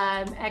me,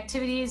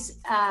 activities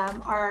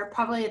are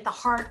probably at the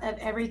heart of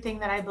everything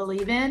that I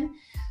believe in.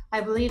 I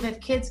believe if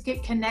kids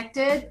get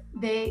connected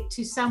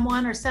to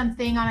someone or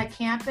something on a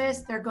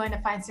campus, they're going to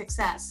find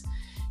success.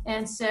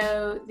 And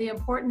so the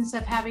importance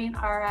of having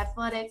our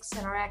athletics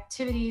and our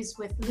activities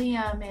with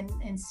Liam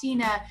and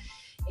Sina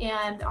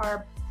and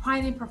our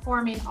finding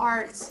performing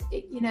arts,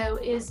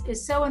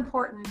 is so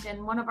important.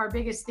 And one of our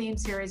biggest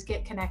themes here is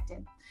get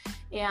connected.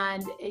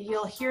 And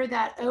you'll hear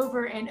that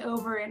over and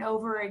over and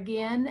over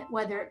again,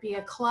 whether it be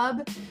a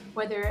club,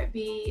 whether it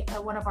be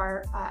one of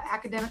our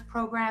academic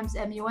programs,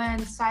 MUN,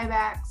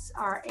 CIVAX,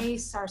 our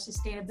ACE, our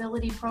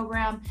sustainability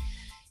program.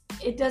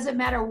 It doesn't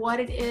matter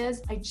what it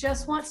is. I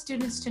just want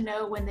students to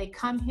know when they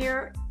come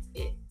here,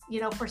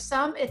 for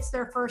some, it's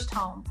their first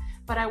home,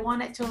 but I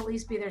want it to at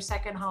least be their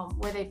second home,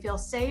 where they feel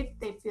safe,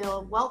 they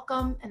feel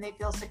welcome, and they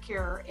feel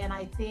secure. And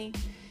I think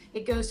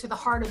it goes to the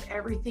heart of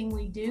everything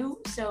we do.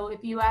 So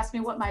if you ask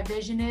me what my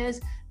vision is,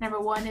 number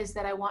one is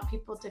that I want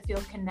people to feel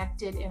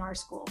connected in our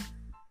school.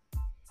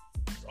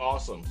 It's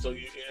awesome. So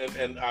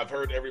and I've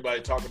heard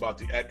everybody talk about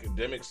the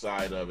academic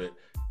side of it.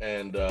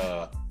 And,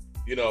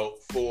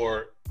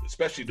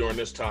 especially during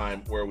this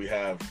time where we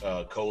have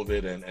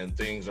COVID and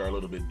things are a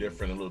little bit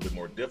different, a little bit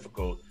more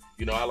difficult,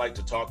 I like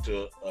to talk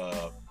to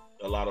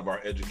a lot of our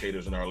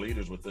educators and our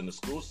leaders within the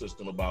school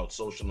system about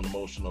social and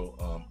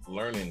emotional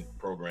learning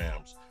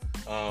programs.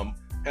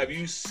 Have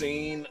you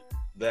seen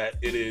that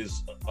it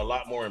is a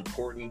lot more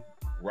important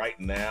right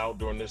now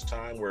during this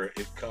time where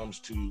it comes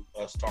to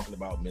us talking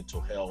about mental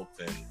health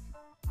and,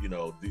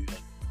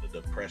 the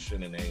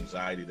depression and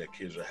anxiety that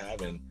kids are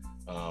having,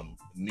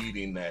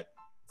 needing that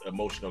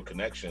emotional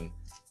connection?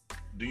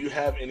 Do you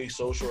have any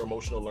social or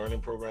emotional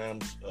learning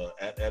programs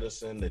at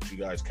Edison that you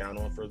guys count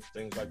on for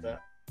things like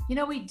that?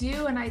 We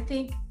do, and I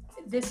think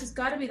this has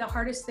got to be the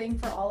hardest thing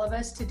for all of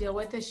us to deal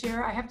with this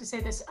year. I have to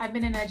say this, I've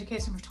been in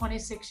education for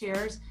 26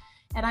 years,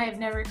 and I have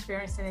never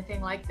experienced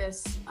anything like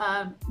this.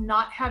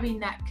 Not having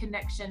that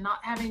connection, not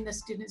having the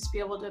students be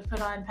able to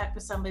put on pep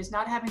assemblies,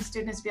 not having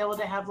students be able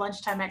to have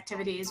lunchtime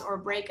activities or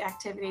break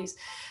activities,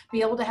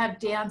 be able to have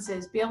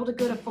dances, be able to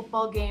go to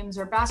football games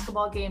or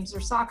basketball games or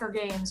soccer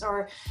games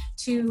or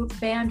to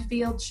band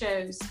field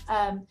shows.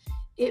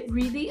 It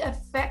really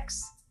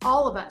affects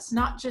all of us,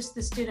 not just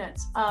the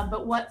students.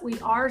 But what we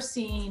are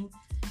seeing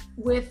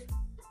with,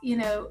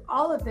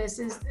 all of this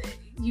is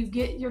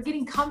they're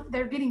getting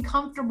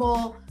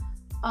comfortable,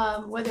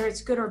 whether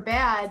it's good or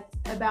bad,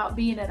 about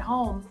being at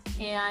home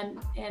and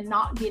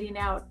not getting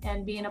out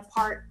and being a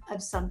part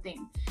of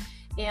something.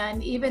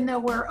 And even though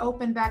we're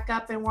open back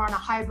up and we're on a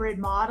hybrid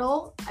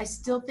model, I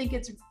still think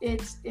it's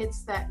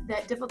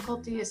that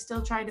difficulty is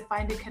still trying to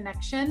find a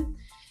connection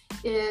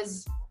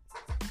is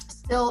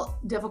still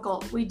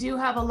difficult. We do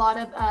have a lot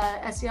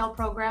of SEL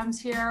programs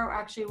here.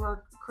 Actually,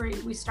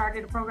 we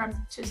started a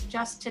program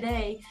just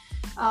today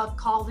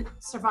called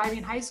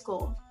Surviving High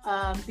School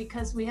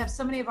because we have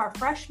so many of our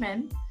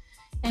freshmen,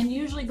 and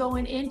usually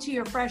going into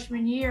your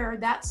freshman year,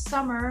 that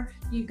summer,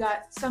 you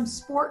got some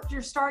sport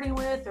you're starting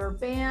with or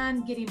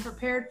band, getting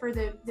prepared for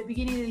the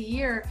beginning of the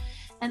year.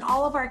 And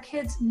all of our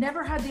kids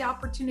never had the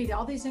opportunity,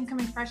 all these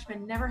incoming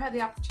freshmen never had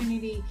the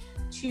opportunity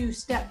to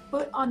step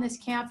foot on this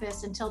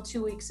campus until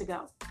 2 weeks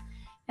ago.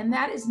 And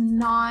that is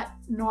not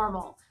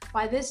normal.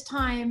 By this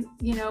time,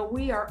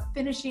 we are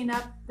finishing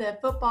up the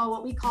football,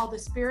 what we call the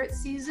spirit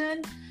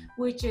season,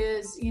 which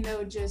is,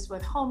 just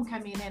with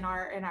homecoming and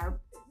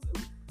our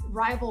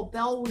rival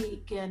bell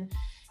week and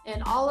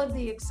all of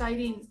the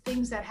exciting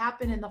things that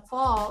happen in the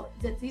fall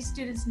that these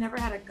students never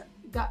had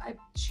got a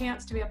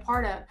chance to be a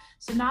part of.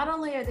 So not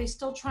only are they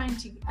still trying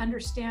to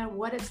understand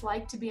what it's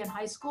like to be in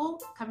high school,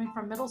 coming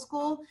from middle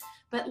school,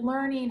 but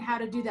learning how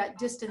to do that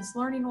distance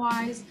learning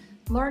wise,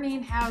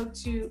 learning how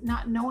to,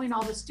 not knowing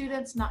all the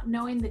students, not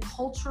knowing the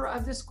culture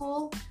of the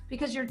school,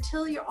 because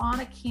until you're on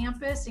a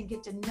campus and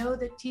get to know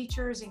the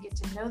teachers and get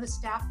to know the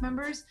staff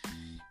members,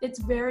 it's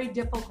very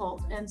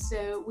difficult. And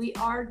so we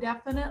are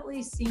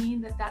definitely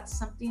seeing that that's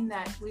something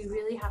that we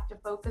really have to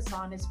focus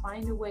on, is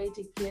find a way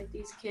to get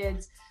these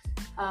kids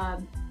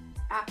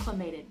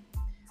acclimated.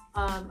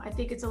 I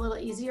think it's a little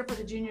easier for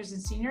the juniors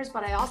and seniors,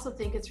 but I also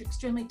think it's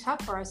extremely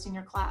tough for our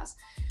senior class.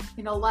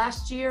 You know,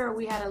 last year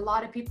we had a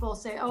lot of people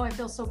say, oh, I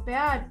feel so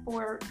bad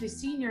for the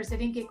seniors. They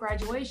didn't get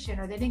graduation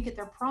or they didn't get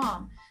their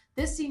prom.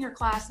 This senior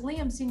class,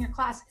 Liam's senior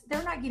class,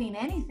 they're not getting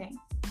anything.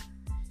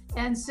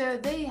 And so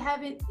they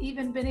haven't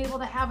even been able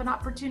to have an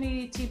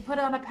opportunity to put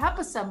on a pep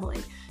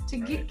assembly, to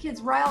get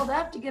kids riled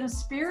up, to get them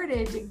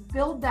spirited, to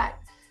build that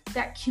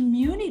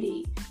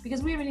community,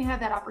 because we haven't even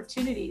had that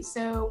opportunity.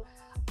 So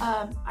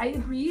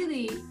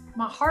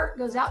my heart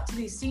goes out to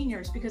these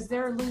seniors because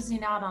they're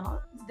losing out on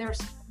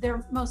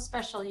their most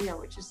special year,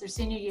 which is their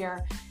senior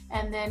year.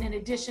 And then in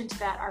addition to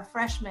that, our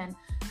freshmen,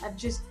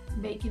 just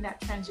making that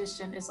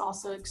transition is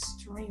also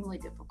extremely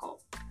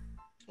difficult.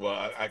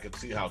 Well, I could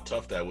see how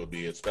tough that would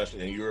be,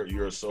 especially, and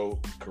you're so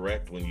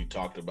correct when you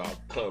talked about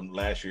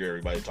last year,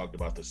 everybody talked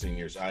about the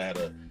seniors. I had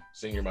a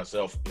senior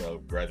myself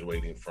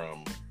graduating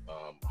from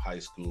high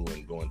school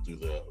and going through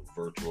the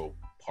virtual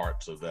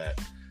parts of that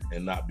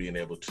and not being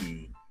able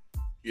to,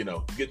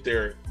 get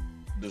their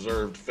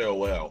deserved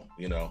farewell,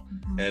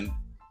 Mm-hmm. and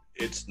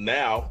it's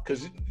now,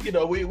 because, we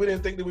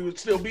didn't think that we would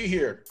still be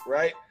here,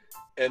 right?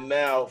 And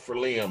now for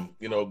Liam,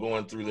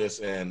 going through this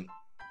and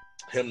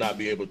him not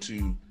be able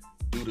to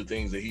do the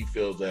things that he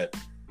feels that,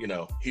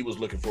 he was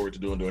looking forward to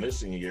doing during his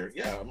senior year.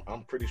 Yeah,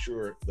 I'm pretty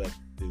sure that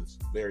is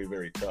very,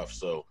 very tough.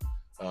 So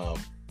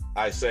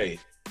I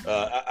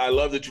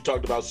love that you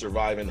talked about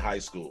surviving high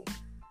school.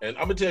 And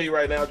I'm gonna tell you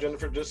right now,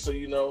 Jennifer, just so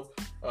you know,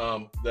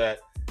 that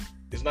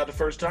it's not the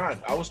first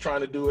time. I was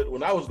trying to do it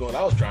when I was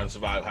trying to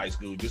survive high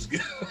school.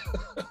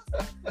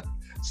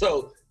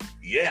 So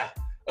yeah.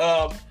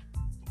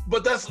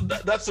 But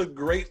that's a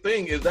great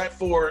thing. Is that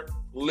for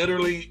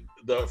literally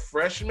the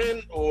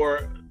freshmen,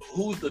 or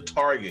who's the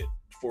target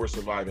for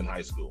surviving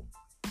high school?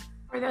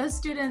 For those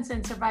students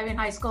in surviving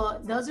high school,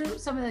 those are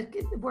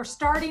we're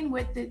starting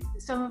with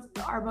some of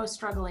our most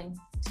struggling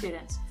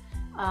students.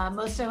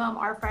 Most of them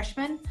are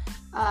freshmen,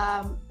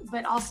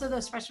 but also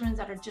those freshmen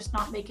that are just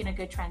not making a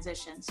good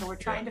transition. So we're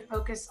trying to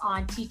focus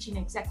on teaching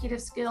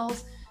executive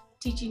skills,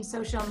 teaching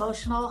social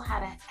emotional,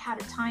 how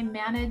to time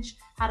manage,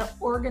 how to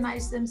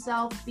organize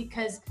themselves,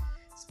 because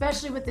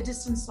especially with the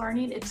distance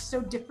learning, it's so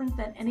different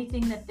than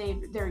anything that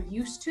they're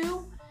used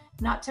to.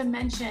 Not to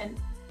mention,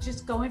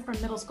 just going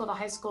from middle school to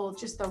high school,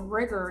 just the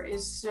rigor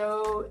is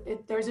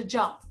there's a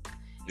jump.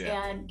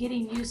 Yeah. And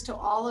getting used to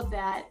all of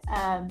that,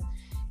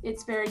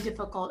 it's very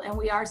difficult. And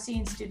we are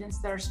seeing students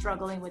that are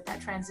struggling with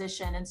that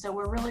transition. And so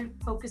we're really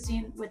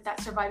focusing with that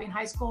surviving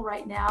high school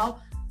right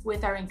now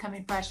with our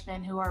incoming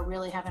freshmen who are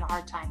really having a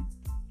hard time.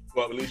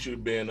 Well, at least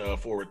you've been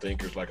forward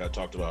thinkers, like I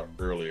talked about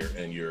earlier,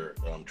 and you're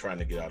trying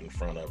to get out in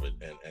front of it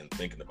and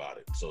thinking about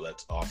it. So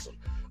that's awesome.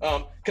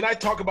 Can I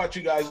talk about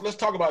you guys? Let's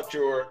talk about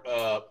your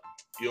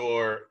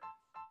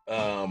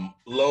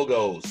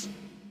logos.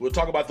 We'll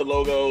talk about the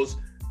logos.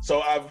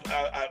 So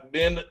I've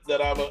been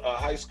that I'm a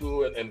high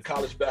school and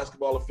college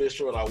basketball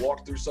official, and I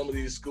walked through some of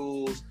these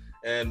schools.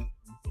 And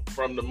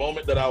from the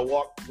moment that I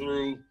walk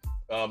through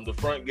the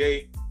front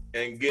gate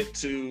and get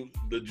to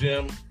the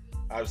gym,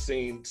 I've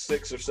seen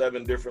 6 or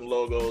 7 different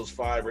logos,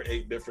 5 or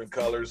 8 different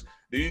colors.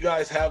 Do you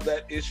guys have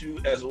that issue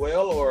as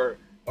well, or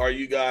are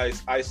you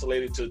guys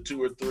isolated to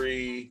 2 or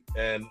 3,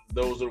 and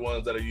those are the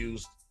ones that are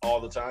used all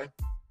the time?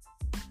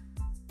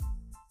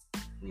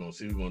 We're gonna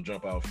see who's gonna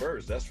jump out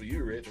first. That's for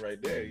you, Rich,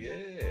 right there.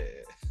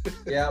 Yeah.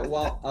 Yeah,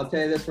 well, I'll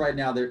tell you this right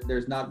now.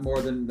 There's not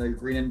more than the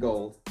green and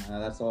gold.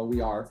 That's all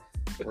we are.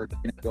 We're green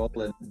and gold.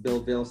 And Bill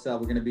Vail said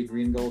we're gonna be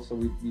green and gold, so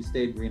we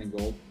stayed green and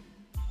gold.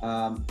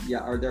 Yeah,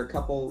 are there a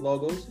couple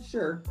logos?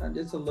 Sure,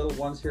 just a little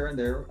ones here and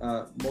there.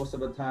 Most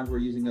of the times we're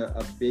using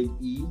a big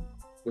E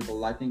with a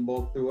lightning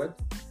bolt through it.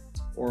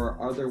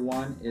 Or other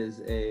one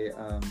is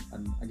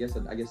I guess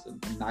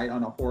a knight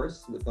on a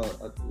horse with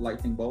a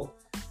lightning bolt.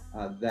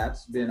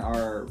 That's been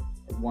our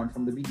one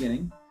from the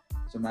beginning.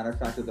 As a matter of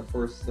fact, at the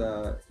first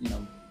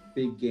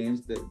big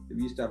games, that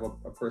we used to have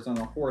a person on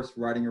a horse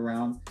riding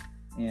around,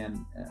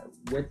 and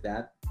with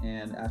that,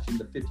 and actually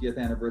the 50th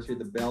anniversary of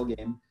the Bell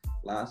game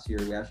last year,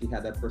 we actually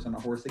had that person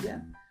on a horse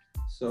again.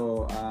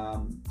 So,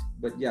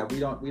 but yeah, we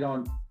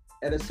don't.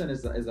 Edison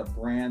is a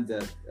brand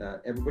that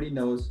everybody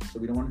knows, so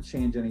we don't want to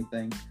change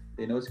anything.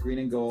 They know it's green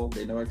and gold.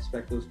 They know I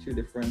expect those 2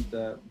 different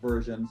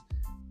versions,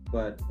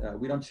 but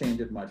we don't change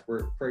it much.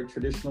 We're very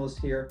traditionalist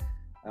here.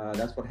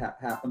 That's what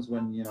happens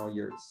when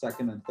your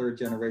 2nd and 3rd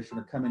generation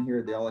are coming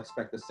here. They all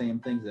expect the same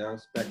things. They all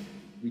expect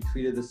to be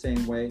treated the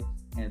same way,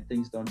 and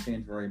things don't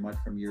change very much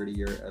from year to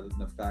year, other than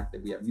the fact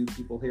that we have new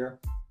people here.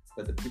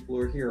 But the people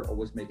who are here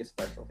always make it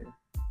special here.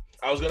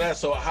 I was going to ask,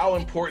 so how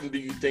important do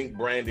you think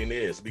branding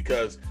is?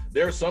 Because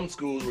there are some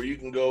schools where you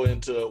can go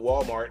into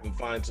Walmart and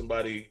find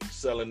somebody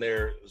selling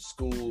their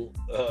school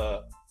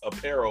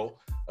apparel.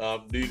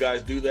 Do you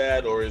guys do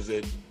that, or is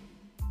it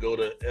go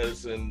to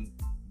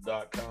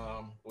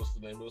Edison.com? What's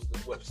the name of the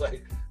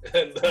website?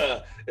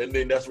 And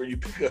then that's where you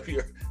pick up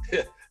your.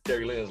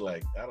 Terry Lynn's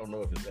like, I don't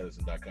know if it's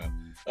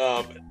Edison.com.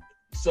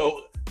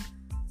 So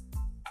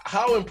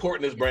how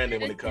important is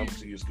branding when it comes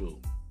to your school?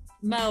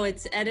 Mo,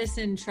 it's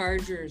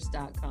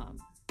edisonchargers.com.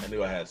 I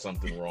knew I had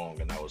something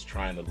wrong, and I was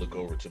trying to look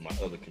over to my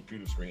other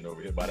computer screen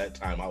over here. By that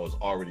time, I was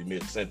already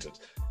mid-sentence.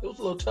 It was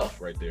a little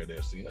tough right there,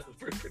 see? It was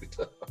pretty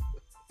tough.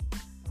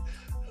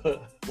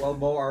 Well,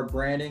 Mo, our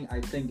branding, I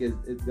think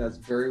it does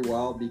very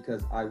well,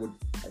 because I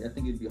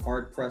think it'd be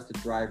hard pressed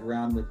to drive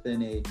around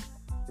within a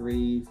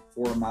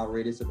 3-4 mile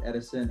radius of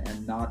Edison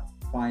and not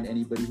find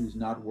anybody who's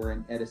not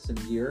wearing Edison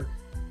gear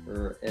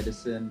or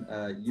Edison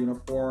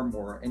uniform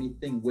or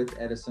anything with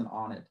Edison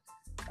on it.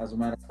 As a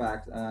matter of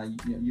fact,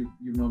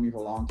 you've known me for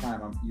a long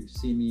time. You've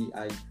seen me.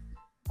 I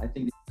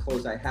think the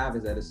clothes I have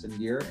is Edison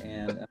gear,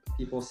 and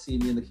people see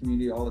me in the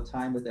community all the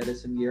time with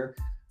Edison gear.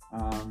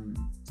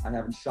 I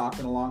haven't shopped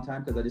in a long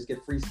time because I just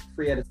get free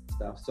Edison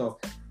stuff. So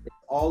it's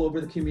all over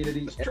the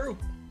community. It's true.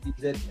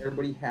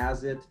 Everybody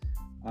has it.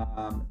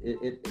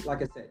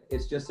 Like I said,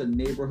 it's just a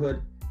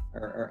neighborhood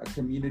or a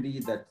community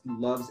that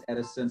loves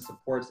Edison,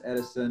 supports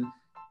Edison.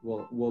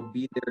 Will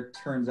be there.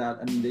 Turns out,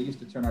 I mean, they used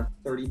to turn out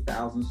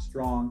 30,000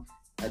 strong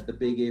at the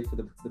Big A for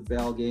the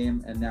Bell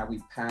game, and now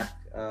we pack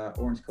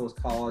Orange Coast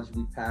College.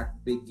 We pack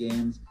big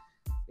games.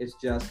 It's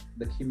just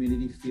the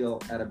community feel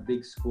at a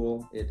big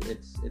school.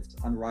 It's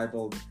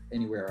unrivaled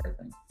anywhere, I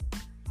think.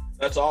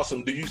 That's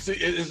awesome. Do you see?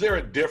 Is there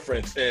a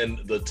difference in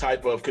the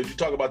type of? Because you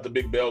talk about the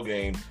Big Bell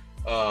game.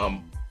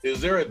 Is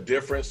there a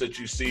difference that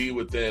you see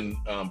within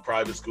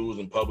private schools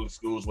and public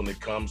schools when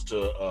it comes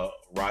to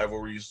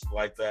rivalries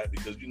like that?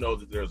 Because you know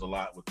that there's a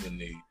lot within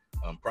the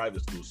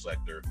private school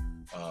sector.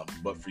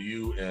 But for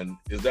you, and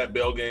is that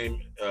Bell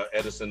game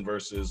Edison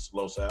versus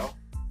Los Al?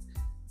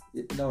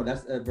 No,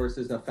 that's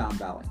versus Fountain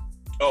Valley.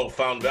 Oh,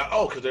 Fountain Valley.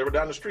 Oh, because they were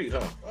down the street,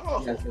 huh?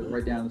 Oh. Yes,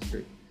 right down the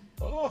street.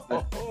 Oh.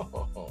 But,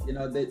 you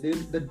know,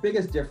 the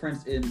biggest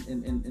difference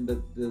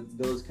in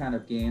those kind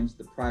of games,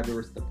 the private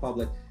versus the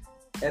public,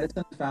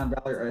 Edison Fountain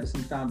Valley or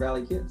Edison Fountain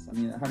Valley kids. I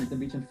mean, Huntington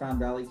Beach and Fountain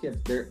Valley kids.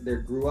 They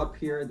grew up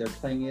here. They're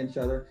playing each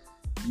other.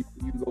 You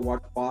go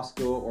watch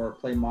Bosco or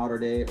play Mater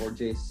Dei or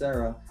J.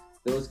 Sarah.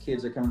 Those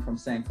kids are coming from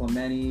San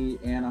Clemente,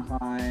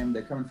 Anaheim.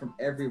 They're coming from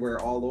everywhere,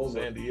 all over.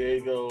 San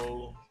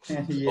Diego.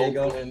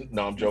 Oakland.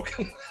 No, I'm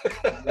joking.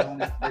 they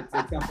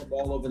come from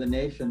all over the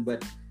nation,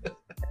 but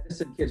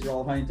Edison kids are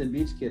all Huntington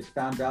Beach kids.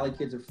 Fountain Valley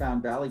kids are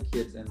Fountain Valley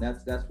kids, and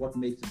that's what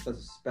makes it such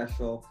a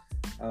special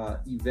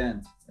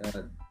event.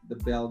 The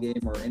Bell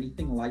game or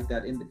anything like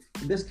that. In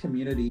this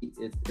community,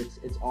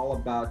 it's all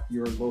about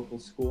your local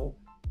school,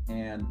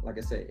 and like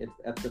I say,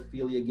 that's the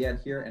feel you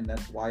get here, and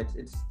that's why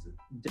it's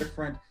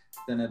different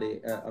than at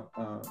a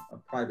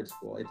private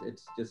school.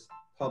 It's just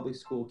public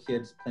school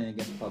kids playing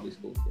against public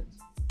school kids.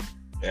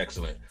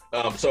 Excellent.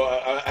 So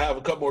I have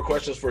a couple more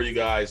questions for you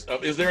guys.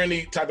 Is there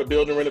any type of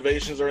building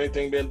renovations or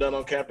anything being done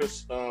on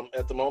campus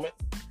at the moment?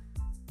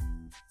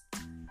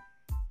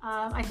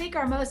 I think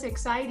our most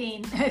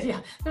exciting,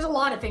 yeah, there's a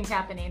lot of things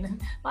happening,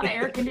 a lot of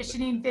air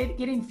conditioning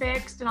getting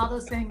fixed and all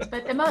those things.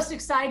 But the most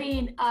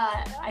exciting,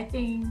 I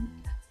think,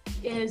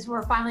 is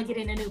we're finally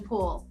getting a new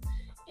pool.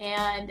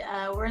 And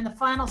we're in the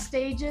final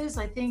stages.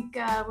 I think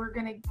we're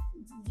going to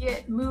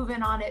get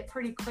moving on it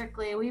pretty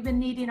quickly. We've been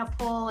needing a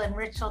pool, and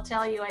Rich will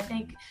tell you, I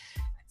think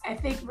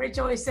Rich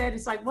always said,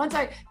 it's like, once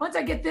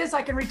I get this,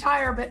 I can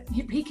retire, but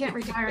he can't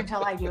retire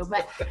until I do.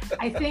 But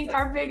I think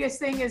our biggest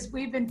thing is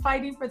we've been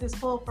fighting for this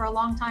pool for a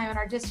long time, and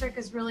our district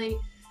has really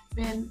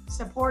been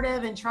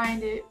supportive and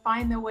trying to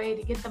find the way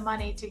to get the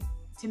money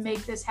to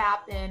make this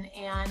happen.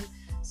 And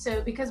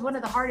so, because one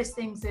of the hardest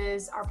things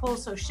is our pool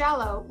is so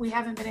shallow, we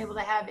haven't been able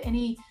to have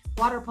any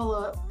water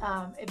polo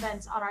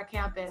events on our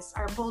campus.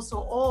 Our pool is so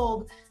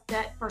old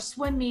that for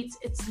swim meets,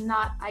 it's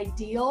not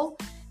ideal.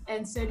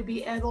 And so to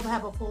be able to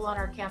have a pool on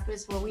our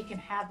campus where we can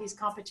have these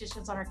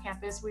competitions on our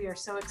campus, we are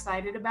so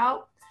excited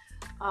about.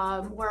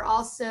 We're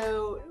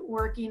also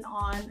working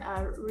on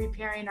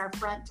repairing our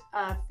front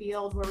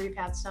field where we've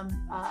had some,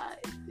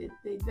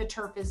 the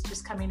turf is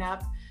just coming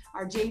up.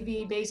 Our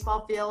JV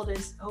baseball field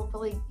is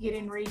hopefully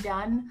getting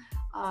redone.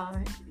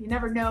 You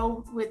never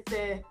know with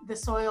the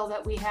soil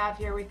that we have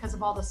here because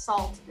of all the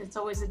salt. It's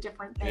always a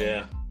different thing.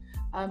 Yeah.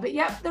 But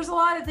yeah, there's a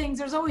lot of things.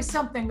 There's always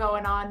something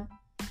going on.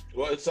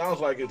 Well, it sounds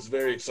like it's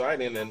very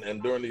exciting.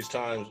 And during these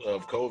times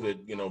of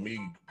COVID, you know, me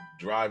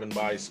driving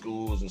by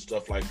schools and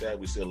stuff like that,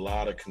 we see a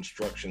lot of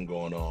construction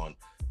going on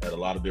at a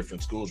lot of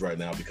different schools right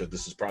now, because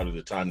this is probably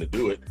the time to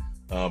do it.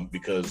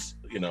 Because,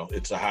 you know,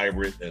 it's a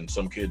hybrid and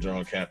some kids are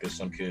on campus,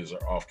 some kids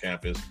are off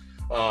campus.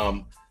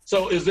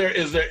 So is there,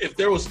 if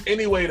there was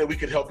any way that we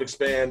could help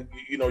expand,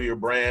 you know, your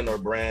brand or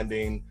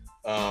branding,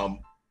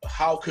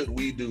 how could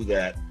we do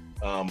that,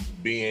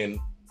 being,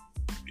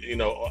 you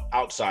know,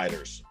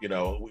 outsiders? You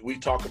know, we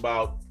talk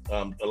about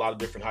a lot of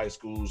different high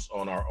schools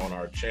on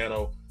our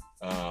channel,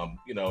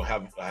 you know,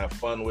 have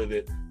fun with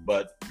it.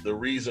 But the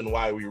reason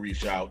why we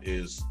reach out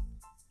is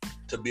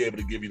to be able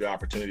to give you the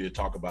opportunity to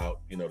talk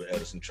about, you know, the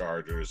Edison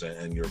Chargers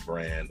and your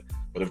brand.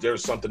 But if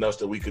there's something else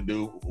that we could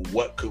do,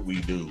 what could we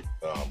do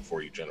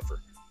for you, Jennifer?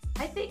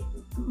 I think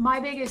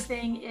my biggest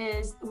thing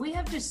is we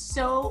have just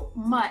so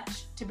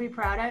much to be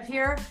proud of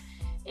here.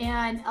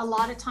 And a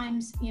lot of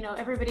times, you know,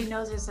 everybody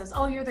knows it says,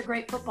 oh, you're the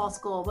great football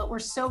school, but we're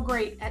so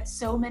great at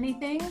so many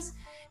things.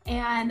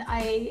 And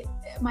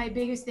my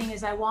biggest thing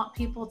is I want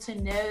people to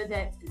know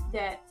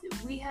that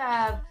we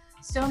have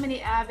so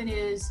many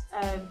avenues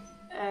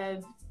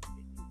of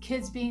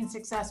kids being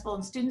successful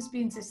and students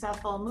being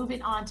successful and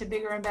moving on to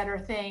bigger and better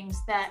things,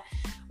 that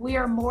we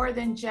are more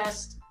than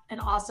just an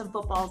awesome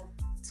football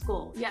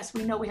school. Yes,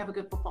 we know we have a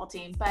good football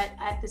team, but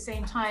at the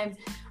same time,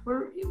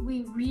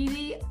 we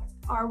really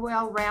are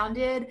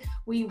well-rounded.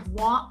 We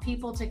want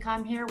people to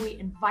come here. We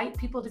invite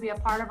people to be a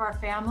part of our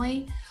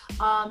family.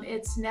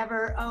 It's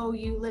never, oh,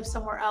 you live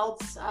somewhere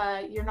else,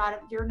 you're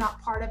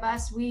not part of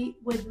us. We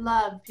would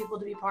love people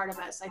to be part of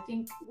us. I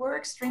think we're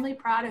extremely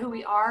proud of who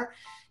we are.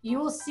 You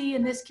will see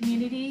in this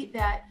community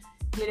that,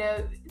 you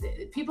know,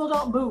 people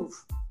don't move.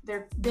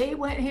 They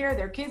went here,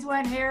 their kids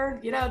went here,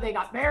 you know, they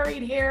got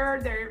married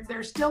here,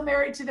 they're still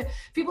married to the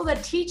people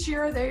that teach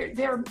here,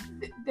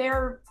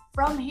 they're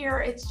from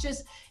here.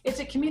 It's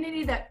a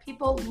community that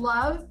people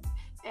love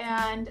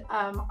and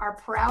are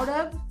proud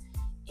of.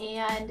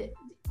 And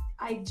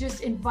I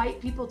just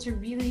invite people to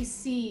really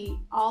see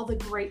all the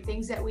great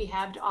things that we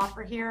have to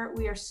offer here.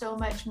 We are so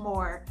much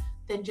more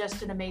than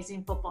just an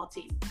amazing football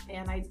team.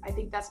 And I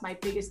think that's my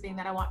biggest thing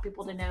that I want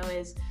people to know,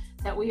 is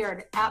that we are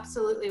an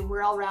absolutely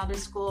well-rounded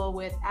school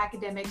with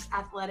academics,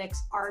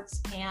 athletics,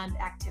 arts, and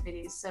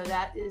activities. So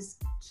that is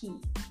key.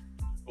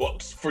 Well,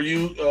 for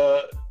you,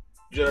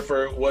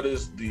 Jennifer, what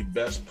is the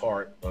best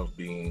part of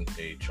being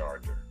a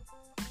Charger?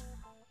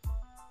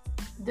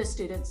 The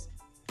students,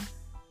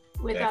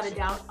 without Excellent. a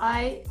doubt.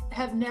 I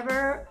have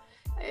never,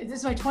 this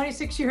is my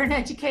 26th year in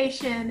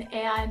education,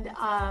 and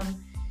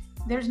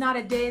there's not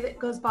a day that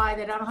goes by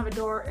that I don't have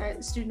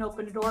a student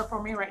open a door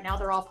for me. Right now,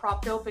 they're all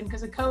propped open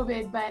because of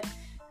COVID, but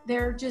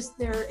they're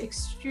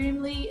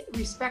extremely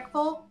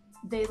respectful.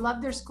 They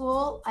love their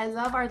school. I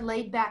love our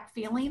laid back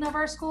feeling of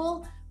our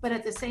school, but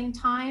at the same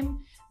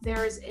time,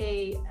 there's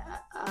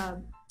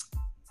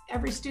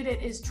every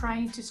student is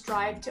trying to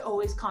strive to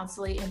always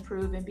constantly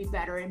improve and be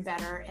better and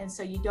better. And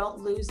so you don't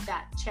lose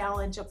that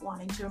challenge of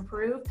wanting to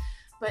improve.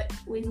 But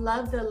we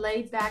love the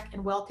laid back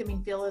and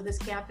welcoming feel of this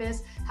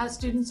campus, how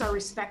students are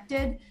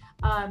respected.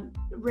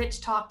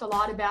 Rich talked a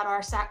lot about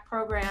our SAC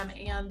program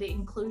and the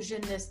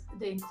inclusiveness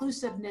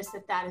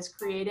that has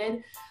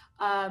created.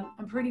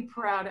 I'm pretty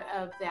proud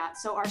of that.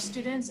 So our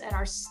students and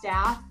our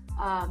staff,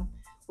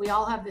 we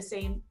all have the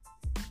same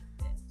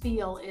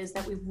feel, is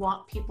that we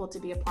want people to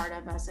be a part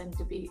of us and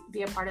to be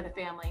a part of the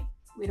family.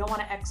 We don't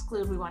want to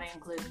exclude, we want to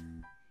include.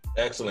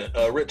 Excellent.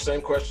 Rich,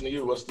 same question to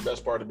you. What's the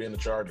best part of being a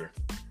Charger?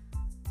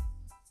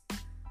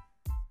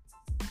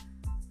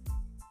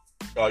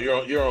 Oh,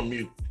 you're on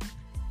mute.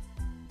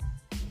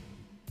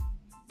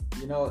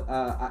 You know,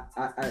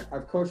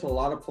 I've coached a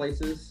lot of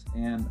places,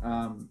 and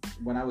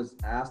when I was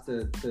asked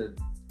to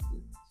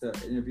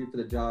interview for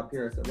the job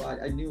here, I said, well,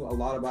 I knew a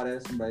lot about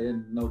Edison, but I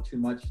didn't know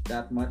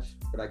that much,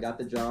 but I got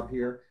the job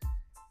here.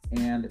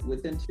 And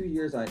within 2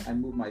 years, I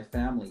moved my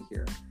family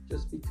here,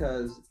 just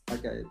because,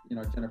 like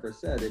Jennifer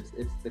said, it's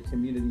the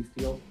community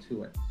feel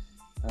to it.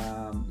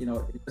 You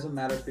know, it doesn't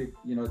matter if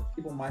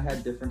people might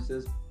have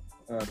differences,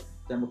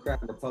 Democrat,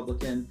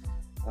 Republican,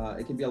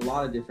 it can be a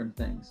lot of different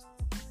things,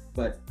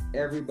 but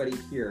everybody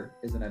here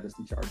is an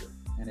Edison Charger,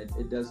 and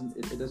it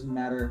doesn't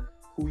matter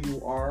who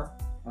you are.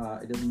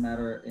 It doesn't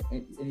matter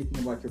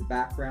anything about your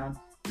background.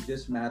 It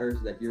just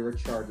matters that you're a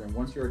Charger. And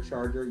once you're a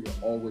Charger, you're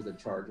always a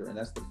Charger. And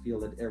that's the feel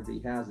that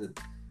everybody has. That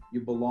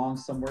you belong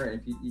somewhere.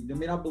 And if you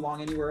may not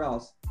belong anywhere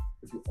else,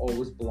 but you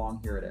always belong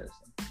here at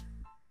Edison.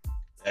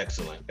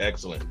 Excellent,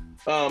 excellent.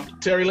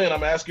 Terry Lynn,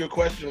 I'm gonna ask you a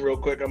question real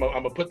quick. I'm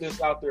gonna put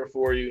this out there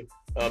for you.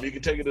 You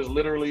can take it as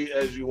literally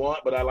as you want,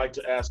 but I like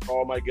to ask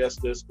all my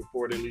guests this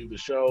before they leave the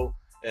show.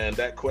 And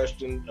that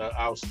question,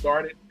 I'll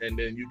start it and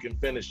then you can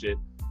finish it.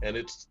 And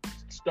it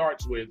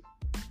starts with,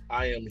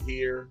 I am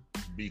here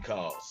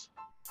because.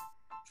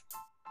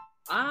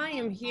 I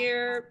am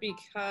here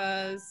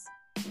because,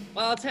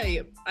 well, I'll tell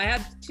you, I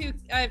have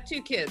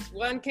two kids.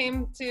 One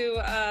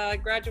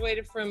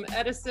graduated from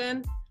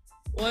Edison.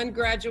 One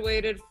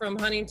graduated from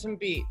Huntington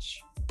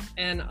Beach.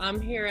 And I'm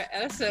here at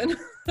Edison.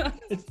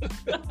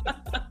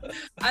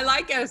 I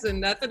like Edison,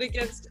 nothing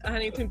against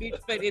Huntington Beach,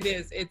 but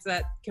it's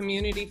that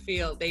community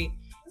feel.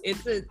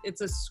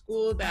 It's a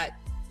school that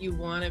you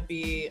want to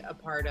be a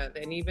part of.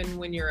 And even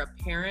when you're a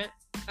parent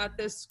at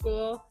this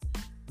school,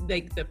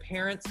 like the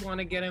parents want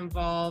to get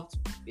involved.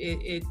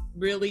 It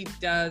really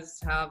does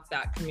have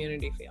that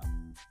community feel.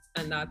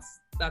 And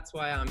that's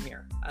why I'm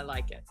here. I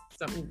like it.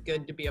 Something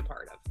good to be a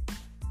part of.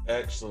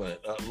 Excellent.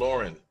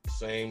 Lauren,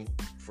 same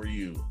for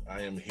you.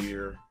 I am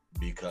here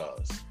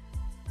because.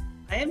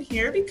 I am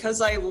here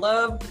because I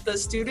love the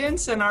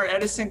students and our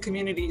Edison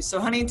community. So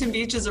Huntington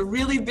Beach is a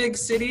really big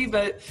city,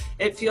 but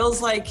it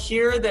feels like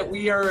here that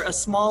we are a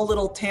small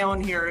little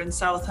town here in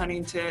South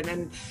Huntington.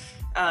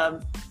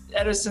 And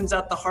Edison's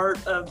at the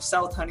heart of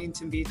South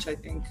Huntington Beach, I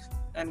think.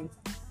 And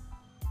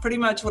pretty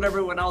much what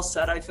everyone else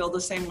said. I feel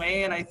the same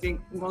way, and I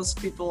think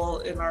most people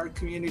in our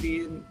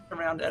community and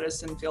around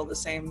Edison feel the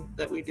same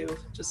that we do.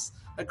 Just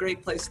a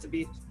great place to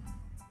be.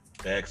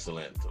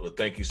 Excellent. Well,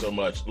 thank you so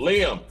much.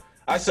 Liam,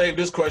 I saved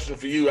this question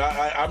for you.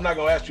 I'm not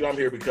going to ask you I'm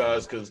here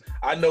because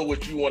I know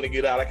what you want to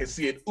get out. I can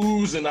see it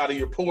oozing out of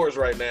your pores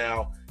right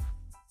now.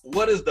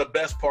 What is the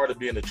best part of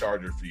being a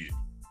Charger for you?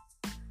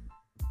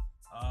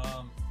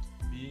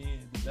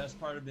 The best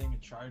part of being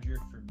a Charger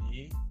for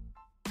me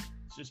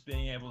is just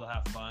being able to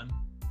have fun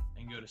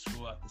and go to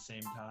school at the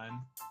same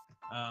time,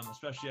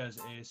 especially as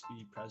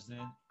ASB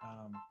president,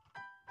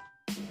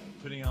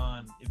 putting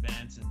on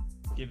events and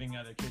giving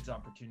other kids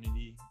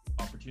opportunities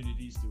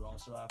to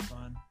also have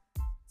fun.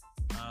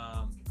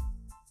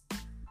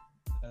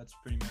 That's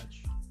pretty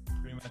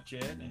much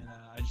it, and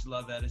I just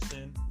love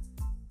Edison,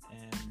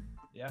 and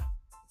yeah.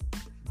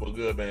 Well,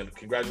 good, man.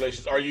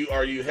 Congratulations. Are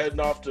you heading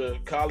off to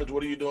college?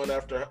 What are you doing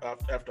after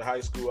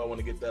high school? I want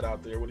to get that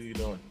out there. What are you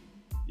doing?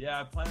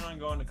 Yeah, I plan on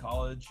going to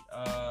college.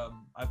 I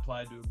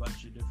applied to a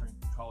bunch of different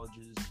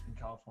colleges in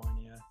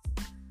California,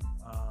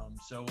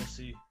 so we'll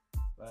see.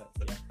 But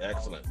yeah,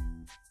 excellent.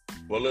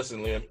 Well,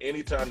 listen, Liam,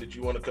 anytime that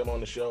you want to come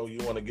on the show, you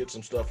want to get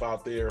some stuff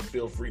out there,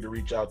 feel free to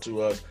reach out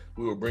to us.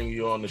 We will bring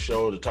you on the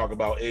show to talk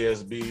about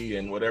ASB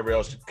and whatever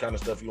else kind of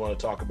stuff you want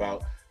to talk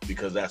about,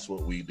 because that's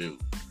what we do.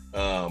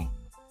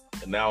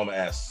 And now I'm going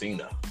to ask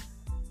Cena,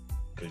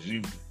 because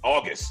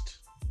August.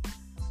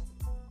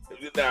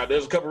 Now,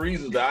 there's a couple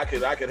reasons that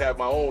I could have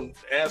my own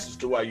answers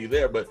to why you're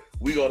there, but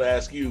we're going to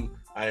ask you,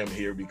 I am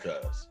here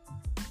because.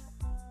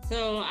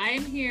 So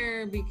I'm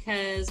here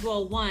because,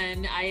 well,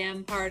 one, I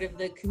am part of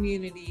the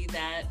community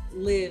that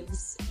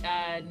lives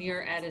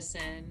near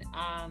Edison.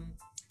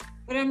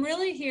 But I'm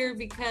really here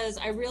because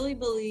I really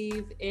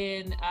believe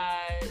in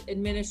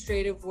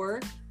administrative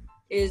work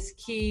is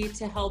key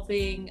to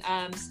helping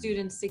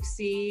students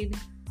succeed,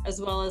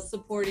 as well as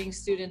supporting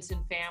students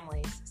and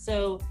families.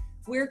 So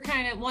we're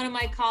one of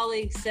my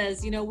colleagues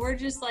says, we're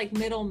just like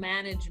middle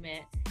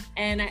management.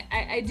 And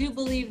I do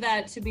believe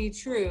that to be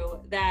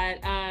true,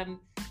 that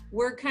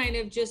we're kind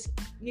of just,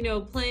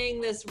 playing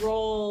this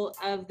role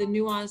of the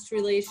nuanced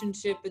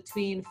relationship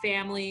between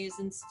families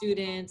and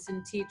students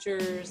and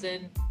teachers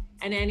and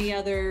any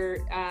other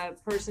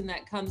person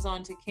that comes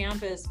onto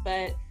campus.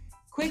 But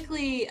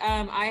quickly,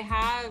 I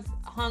have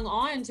hung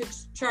on to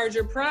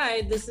Charger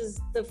Pride. This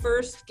is the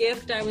first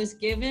gift I was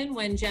given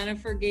when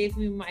Jennifer gave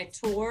me my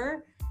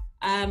tour.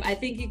 I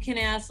think you can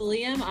ask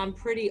Liam, I'm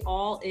pretty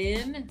all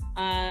in.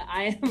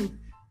 I am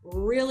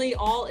really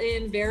all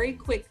in very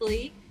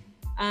quickly.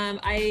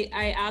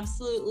 I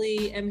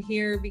absolutely am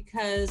here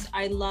because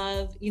I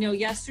love,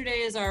 yesterday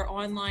is our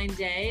online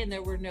day and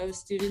there were no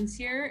students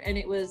here, and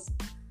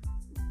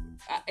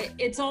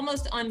it's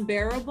almost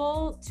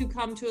unbearable to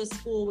come to a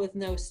school with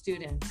no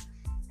students.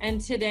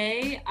 And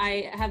today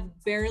I have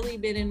barely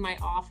been in my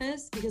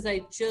office because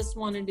I just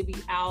wanted to be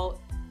out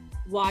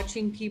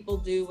watching people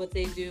do what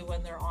they do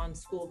when they're on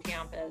school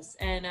campus.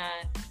 And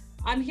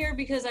I'm here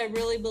because I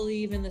really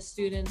believe in the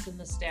students and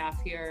the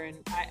staff here. And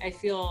I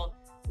feel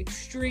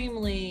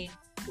extremely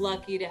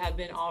lucky to have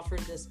been offered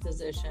this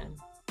position.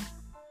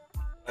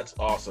 That's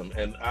awesome.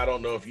 And I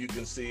don't know if you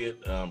can see it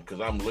because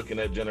I'm looking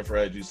at Jennifer,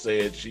 as you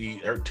said,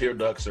 her tear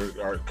ducts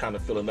are kind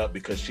of filling up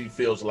because she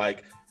feels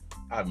like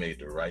I made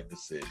the right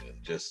decision,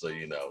 just so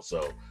you know.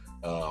 So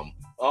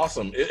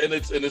awesome. And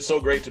it's so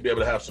great to be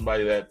able to have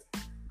somebody that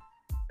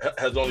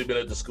has only been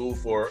at the school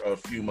for a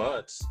few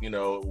months,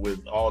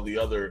 with all the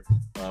other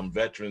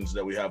veterans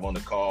that we have on the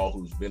call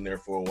who's been there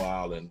for a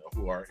while and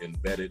who are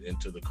embedded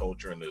into the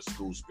culture and the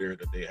school spirit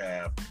that they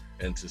have.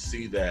 And to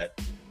see that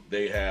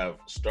they have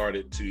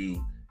started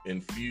to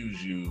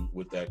infuse you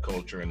with that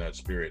culture and that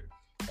spirit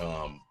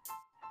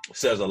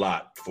says a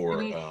lot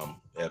for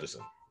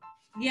Edison.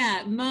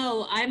 Yeah,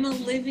 Mo, I'm a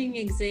living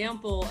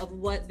example of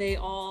what they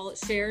all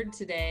shared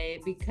today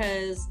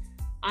because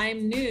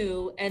I'm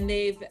new and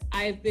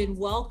I've been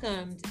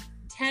welcomed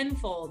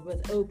tenfold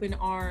with open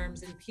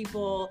arms and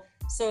people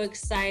so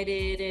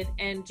excited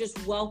and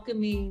just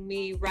welcoming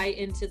me right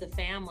into the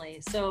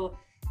family. So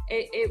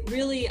it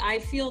really, I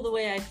feel the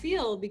way I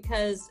feel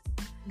because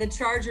the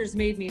Chargers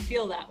made me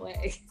feel that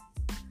way.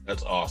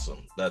 That's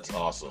awesome. That's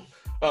awesome.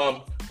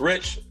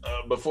 Rich,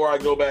 before I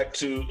go back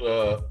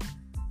to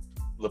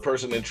the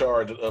person in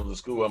charge of the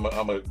school, I'm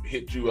gonna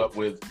hit you up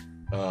with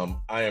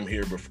I am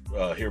here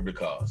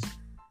because.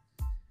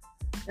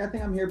 I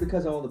think I'm here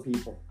because of all the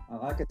people.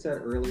 Like I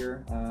said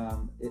earlier,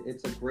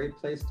 it's a great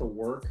place to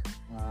work,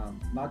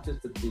 not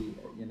just with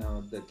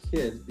the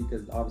kids,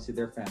 because obviously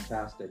they're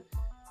fantastic,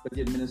 but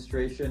the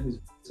administration who's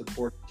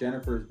supported.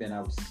 Jennifer has been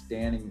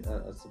outstanding,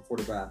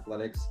 supportive of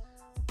athletics.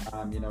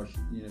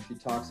 She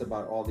talks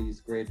about all these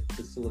great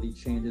facility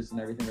changes and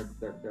everything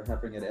they're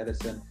happening at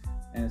Edison,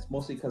 and it's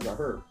mostly because of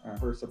her.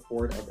 Her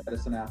support of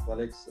Edison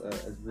athletics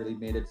has really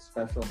made it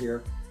special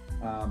here.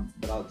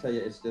 But I'll tell you,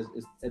 it's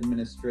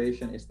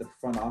administration, it's the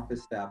front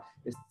office staff,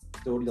 it's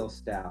custodial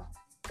staff.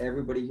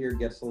 Everybody here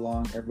gets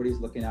along. Everybody's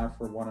looking out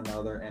for one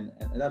another, and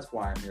that's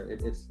why I'm here.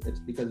 It's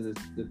because of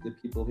the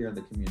people here in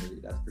the community.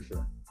 That's for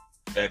sure.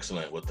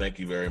 Excellent. Well, thank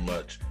you very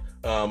much.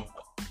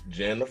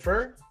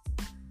 Jennifer,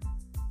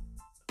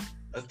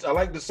 I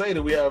like to say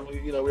that we have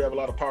a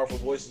lot of powerful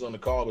voices on the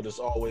call, but it's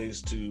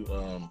always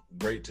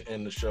great to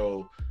end the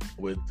show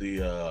with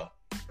the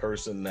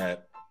person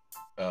that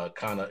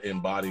kind of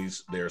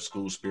embodies their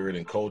school spirit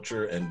and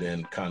culture, and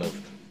then kind of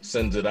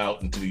sends it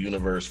out into the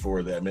universe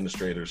for the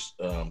administrators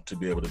to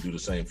be able to do the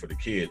same for the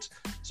kids.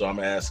 So I'm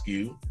gonna ask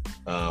you,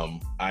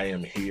 I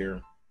am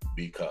here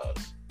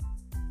because.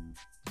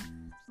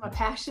 My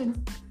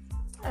passion,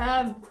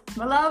 my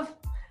love.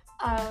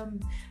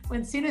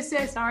 When Sina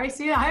says, sorry,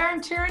 Sina,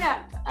 I'm tearing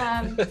up.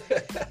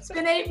 It's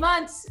been 8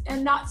 months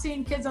and not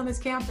seeing kids on this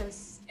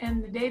campus.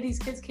 And the day these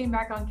kids came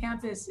back on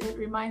campus, it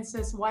reminds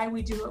us why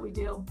we do what we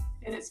do.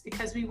 And it's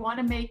because we want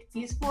to make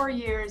these 4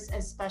 years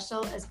as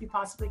special as we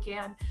possibly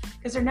can,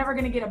 because they're never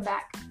going to get them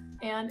back.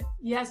 And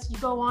yes, you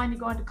go on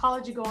to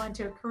college, you go on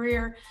to a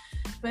career,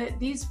 but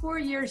these 4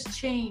 years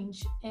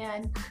change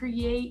and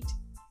create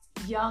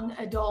young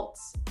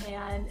adults.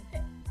 And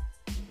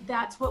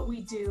that's what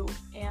we do.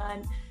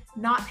 And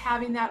not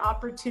having that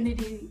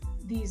opportunity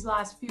these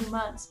last few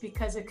months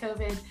because of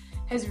COVID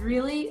has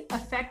really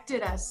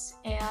affected us.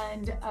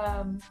 And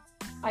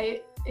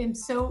I am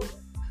so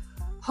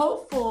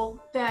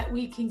hopeful that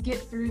we can get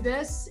through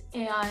this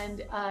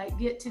and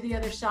get to the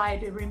other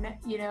side,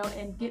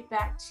 and get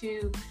back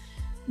to,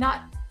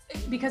 not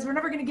because we're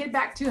never going to get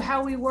back to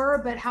how we were,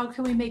 but how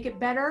can we make it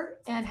better,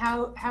 and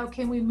how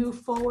can we move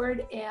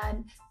forward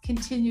and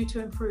continue to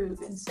improve.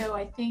 And so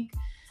I think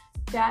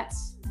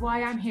that's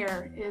why I'm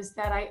here, is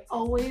that I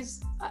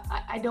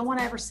don't want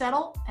to ever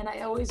settle, and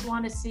I always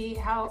want to see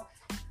how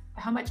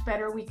much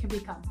better we can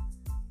become.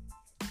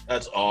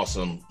 That's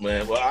awesome,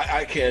 man. Well,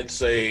 I can't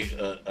say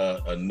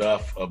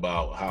enough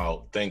about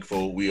how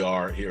thankful we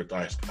are here at the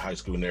High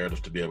School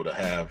Narrative to be able to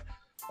have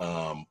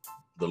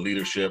the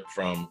leadership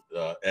from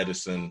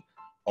Edison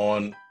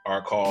on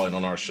our call and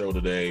on our show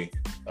today.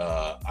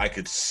 I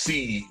could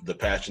see the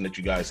passion that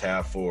you guys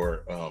have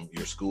for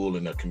your school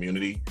and the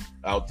community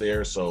out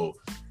there. So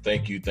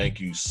thank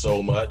you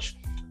so much.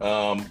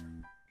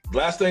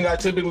 Last thing I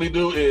typically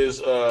do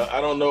is, I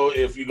don't know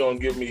if you're going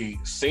to give me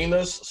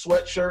Cena's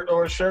sweatshirt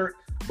or a shirt,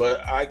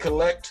 but I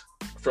collect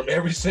from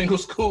every single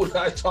school that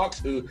I talk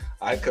to,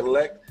 I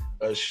collect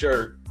a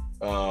shirt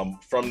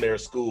from their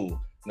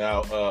school.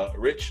 Now,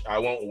 Rich, I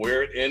won't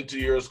wear it into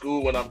your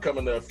school when I'm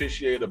coming to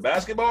officiate a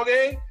basketball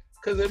game,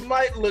 because it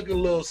might look a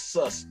little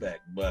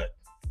suspect, but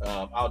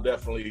I'll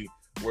definitely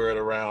wear it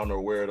around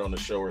or wear it on the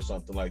show or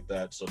something like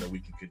that, so that we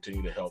can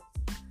continue to help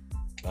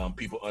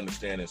people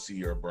understand and see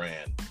your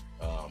brand.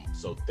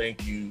 So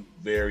thank you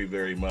very,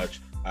 very much.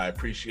 I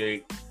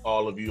appreciate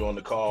all of you on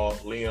the call.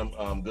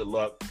 Liam, good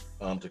luck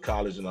to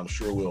college, and I'm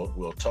sure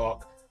we'll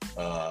talk.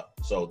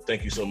 So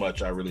thank you so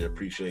much. I really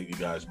appreciate you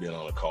guys being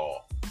on the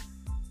call.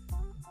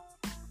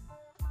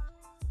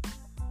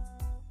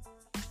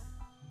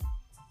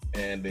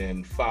 And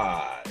then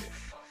 5,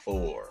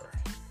 4,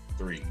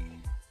 3.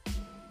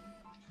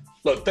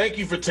 Look, thank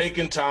you for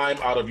taking time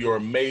out of your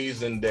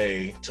amazing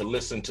day to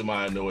listen to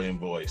my annoying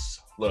voice.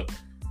 Look,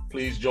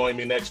 please join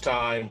me next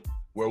time,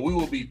 where we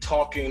will be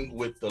talking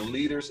with the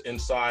leaders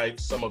inside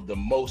some of the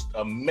most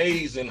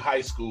amazing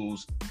high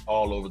schools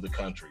all over the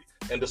country,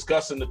 and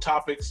discussing the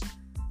topics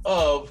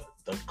of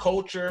the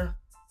culture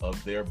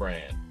of their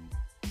brand.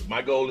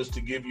 My goal is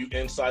to give you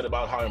insight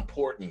about how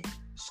important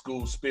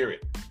school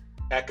spirit,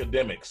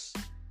 academics,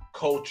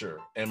 culture,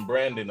 and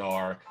branding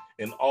are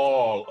in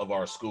all of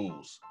our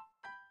schools.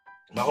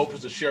 My hope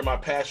is to share my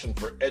passion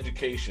for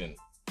education,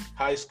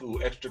 high school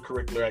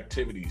extracurricular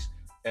activities,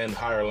 and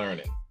higher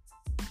learning.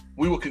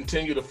 We will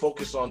continue to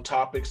focus on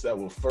topics that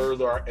will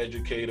further our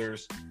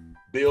educators,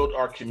 build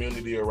our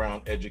community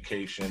around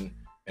education,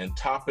 and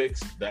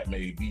topics that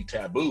may be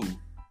taboo,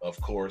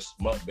 of course,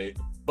 but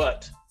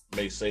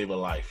may save a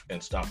life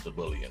and stop the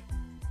bullying.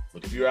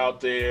 Look, if you're out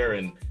there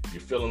and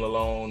you're feeling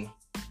alone,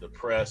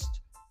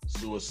 depressed,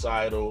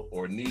 suicidal,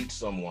 or need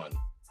someone,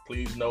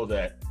 please know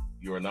that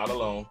you are not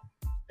alone,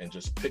 and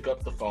just pick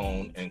up the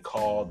phone and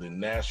call the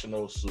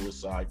National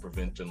Suicide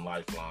Prevention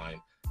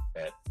Lifeline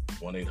at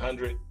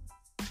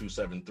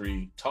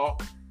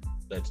 1-800-273-TALK.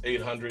 That's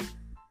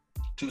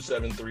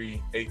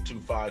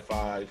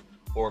 800-273-8255,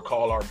 or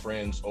call our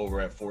friends over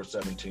at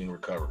 417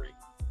 Recovery.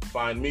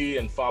 Find me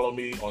and follow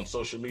me on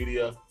social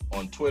media,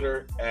 on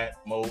Twitter at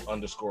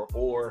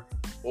Mo_or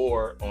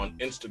on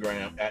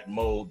Instagram at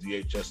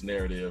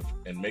MoDHSNarrative,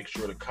 and make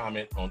sure to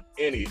comment on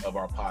any of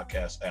our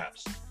podcast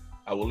apps.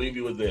 I will leave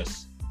you with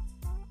this.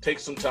 Take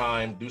some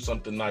time, do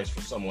something nice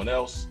for someone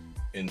else.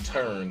 In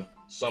turn,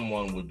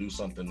 someone will do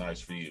something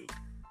nice for you.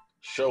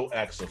 Show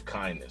acts of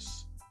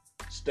kindness.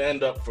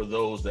 Stand up for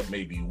those that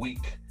may be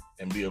weak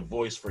and be a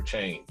voice for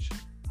change.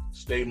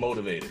 Stay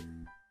motivated.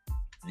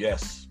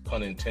 Yes,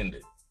 pun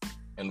intended.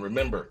 And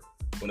remember,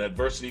 when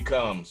adversity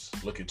comes,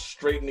 look it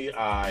straight in the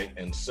eye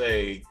and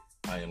say,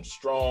 I am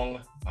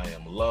strong, I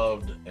am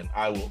loved, and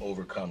I will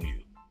overcome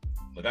you.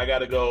 Look, I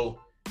gotta go.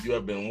 You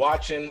have been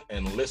watching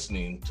and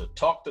listening to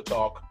Talk the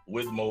Talk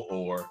with Mo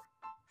Orr.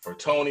 For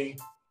Tony,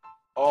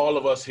 all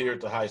of us here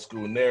at the High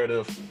School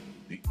Narrative,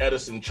 the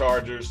Edison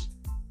Chargers,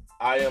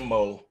 I am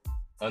Mo.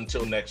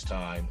 Until next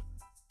time,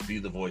 be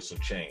the voice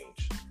of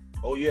change.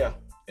 Oh yeah,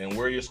 and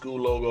wear your school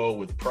logo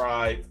with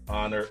pride,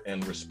 honor,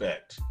 and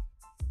respect.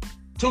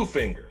 2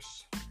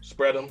 fingers,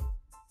 spread them,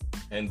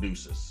 and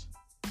deuces.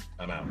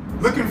 I'm out.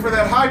 Looking for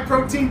that high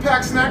protein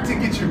packed snack to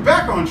get you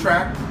back on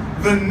track?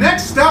 The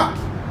next stop,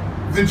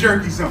 the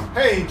Jerky Zone.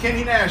 Hey,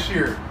 Kenny Nash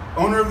here,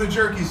 owner of the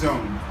Jerky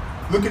Zone.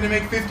 Looking to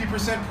make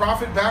 50%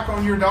 profit back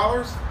on your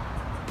dollars?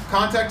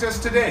 Contact us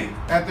today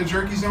at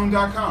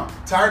thejerkyzone.com.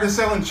 Tired of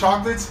selling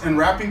chocolates and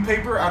wrapping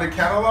paper out of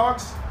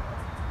catalogs?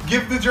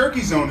 Give the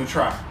Jerky Zone a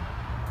try.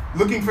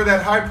 Looking for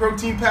that high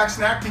protein packed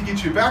snack to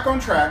get you back on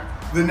track?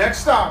 The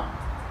next stop,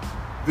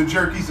 the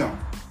Jerky Zone.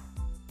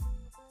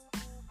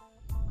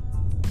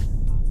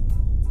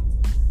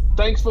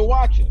 Thanks for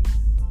watching.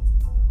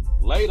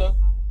 Later.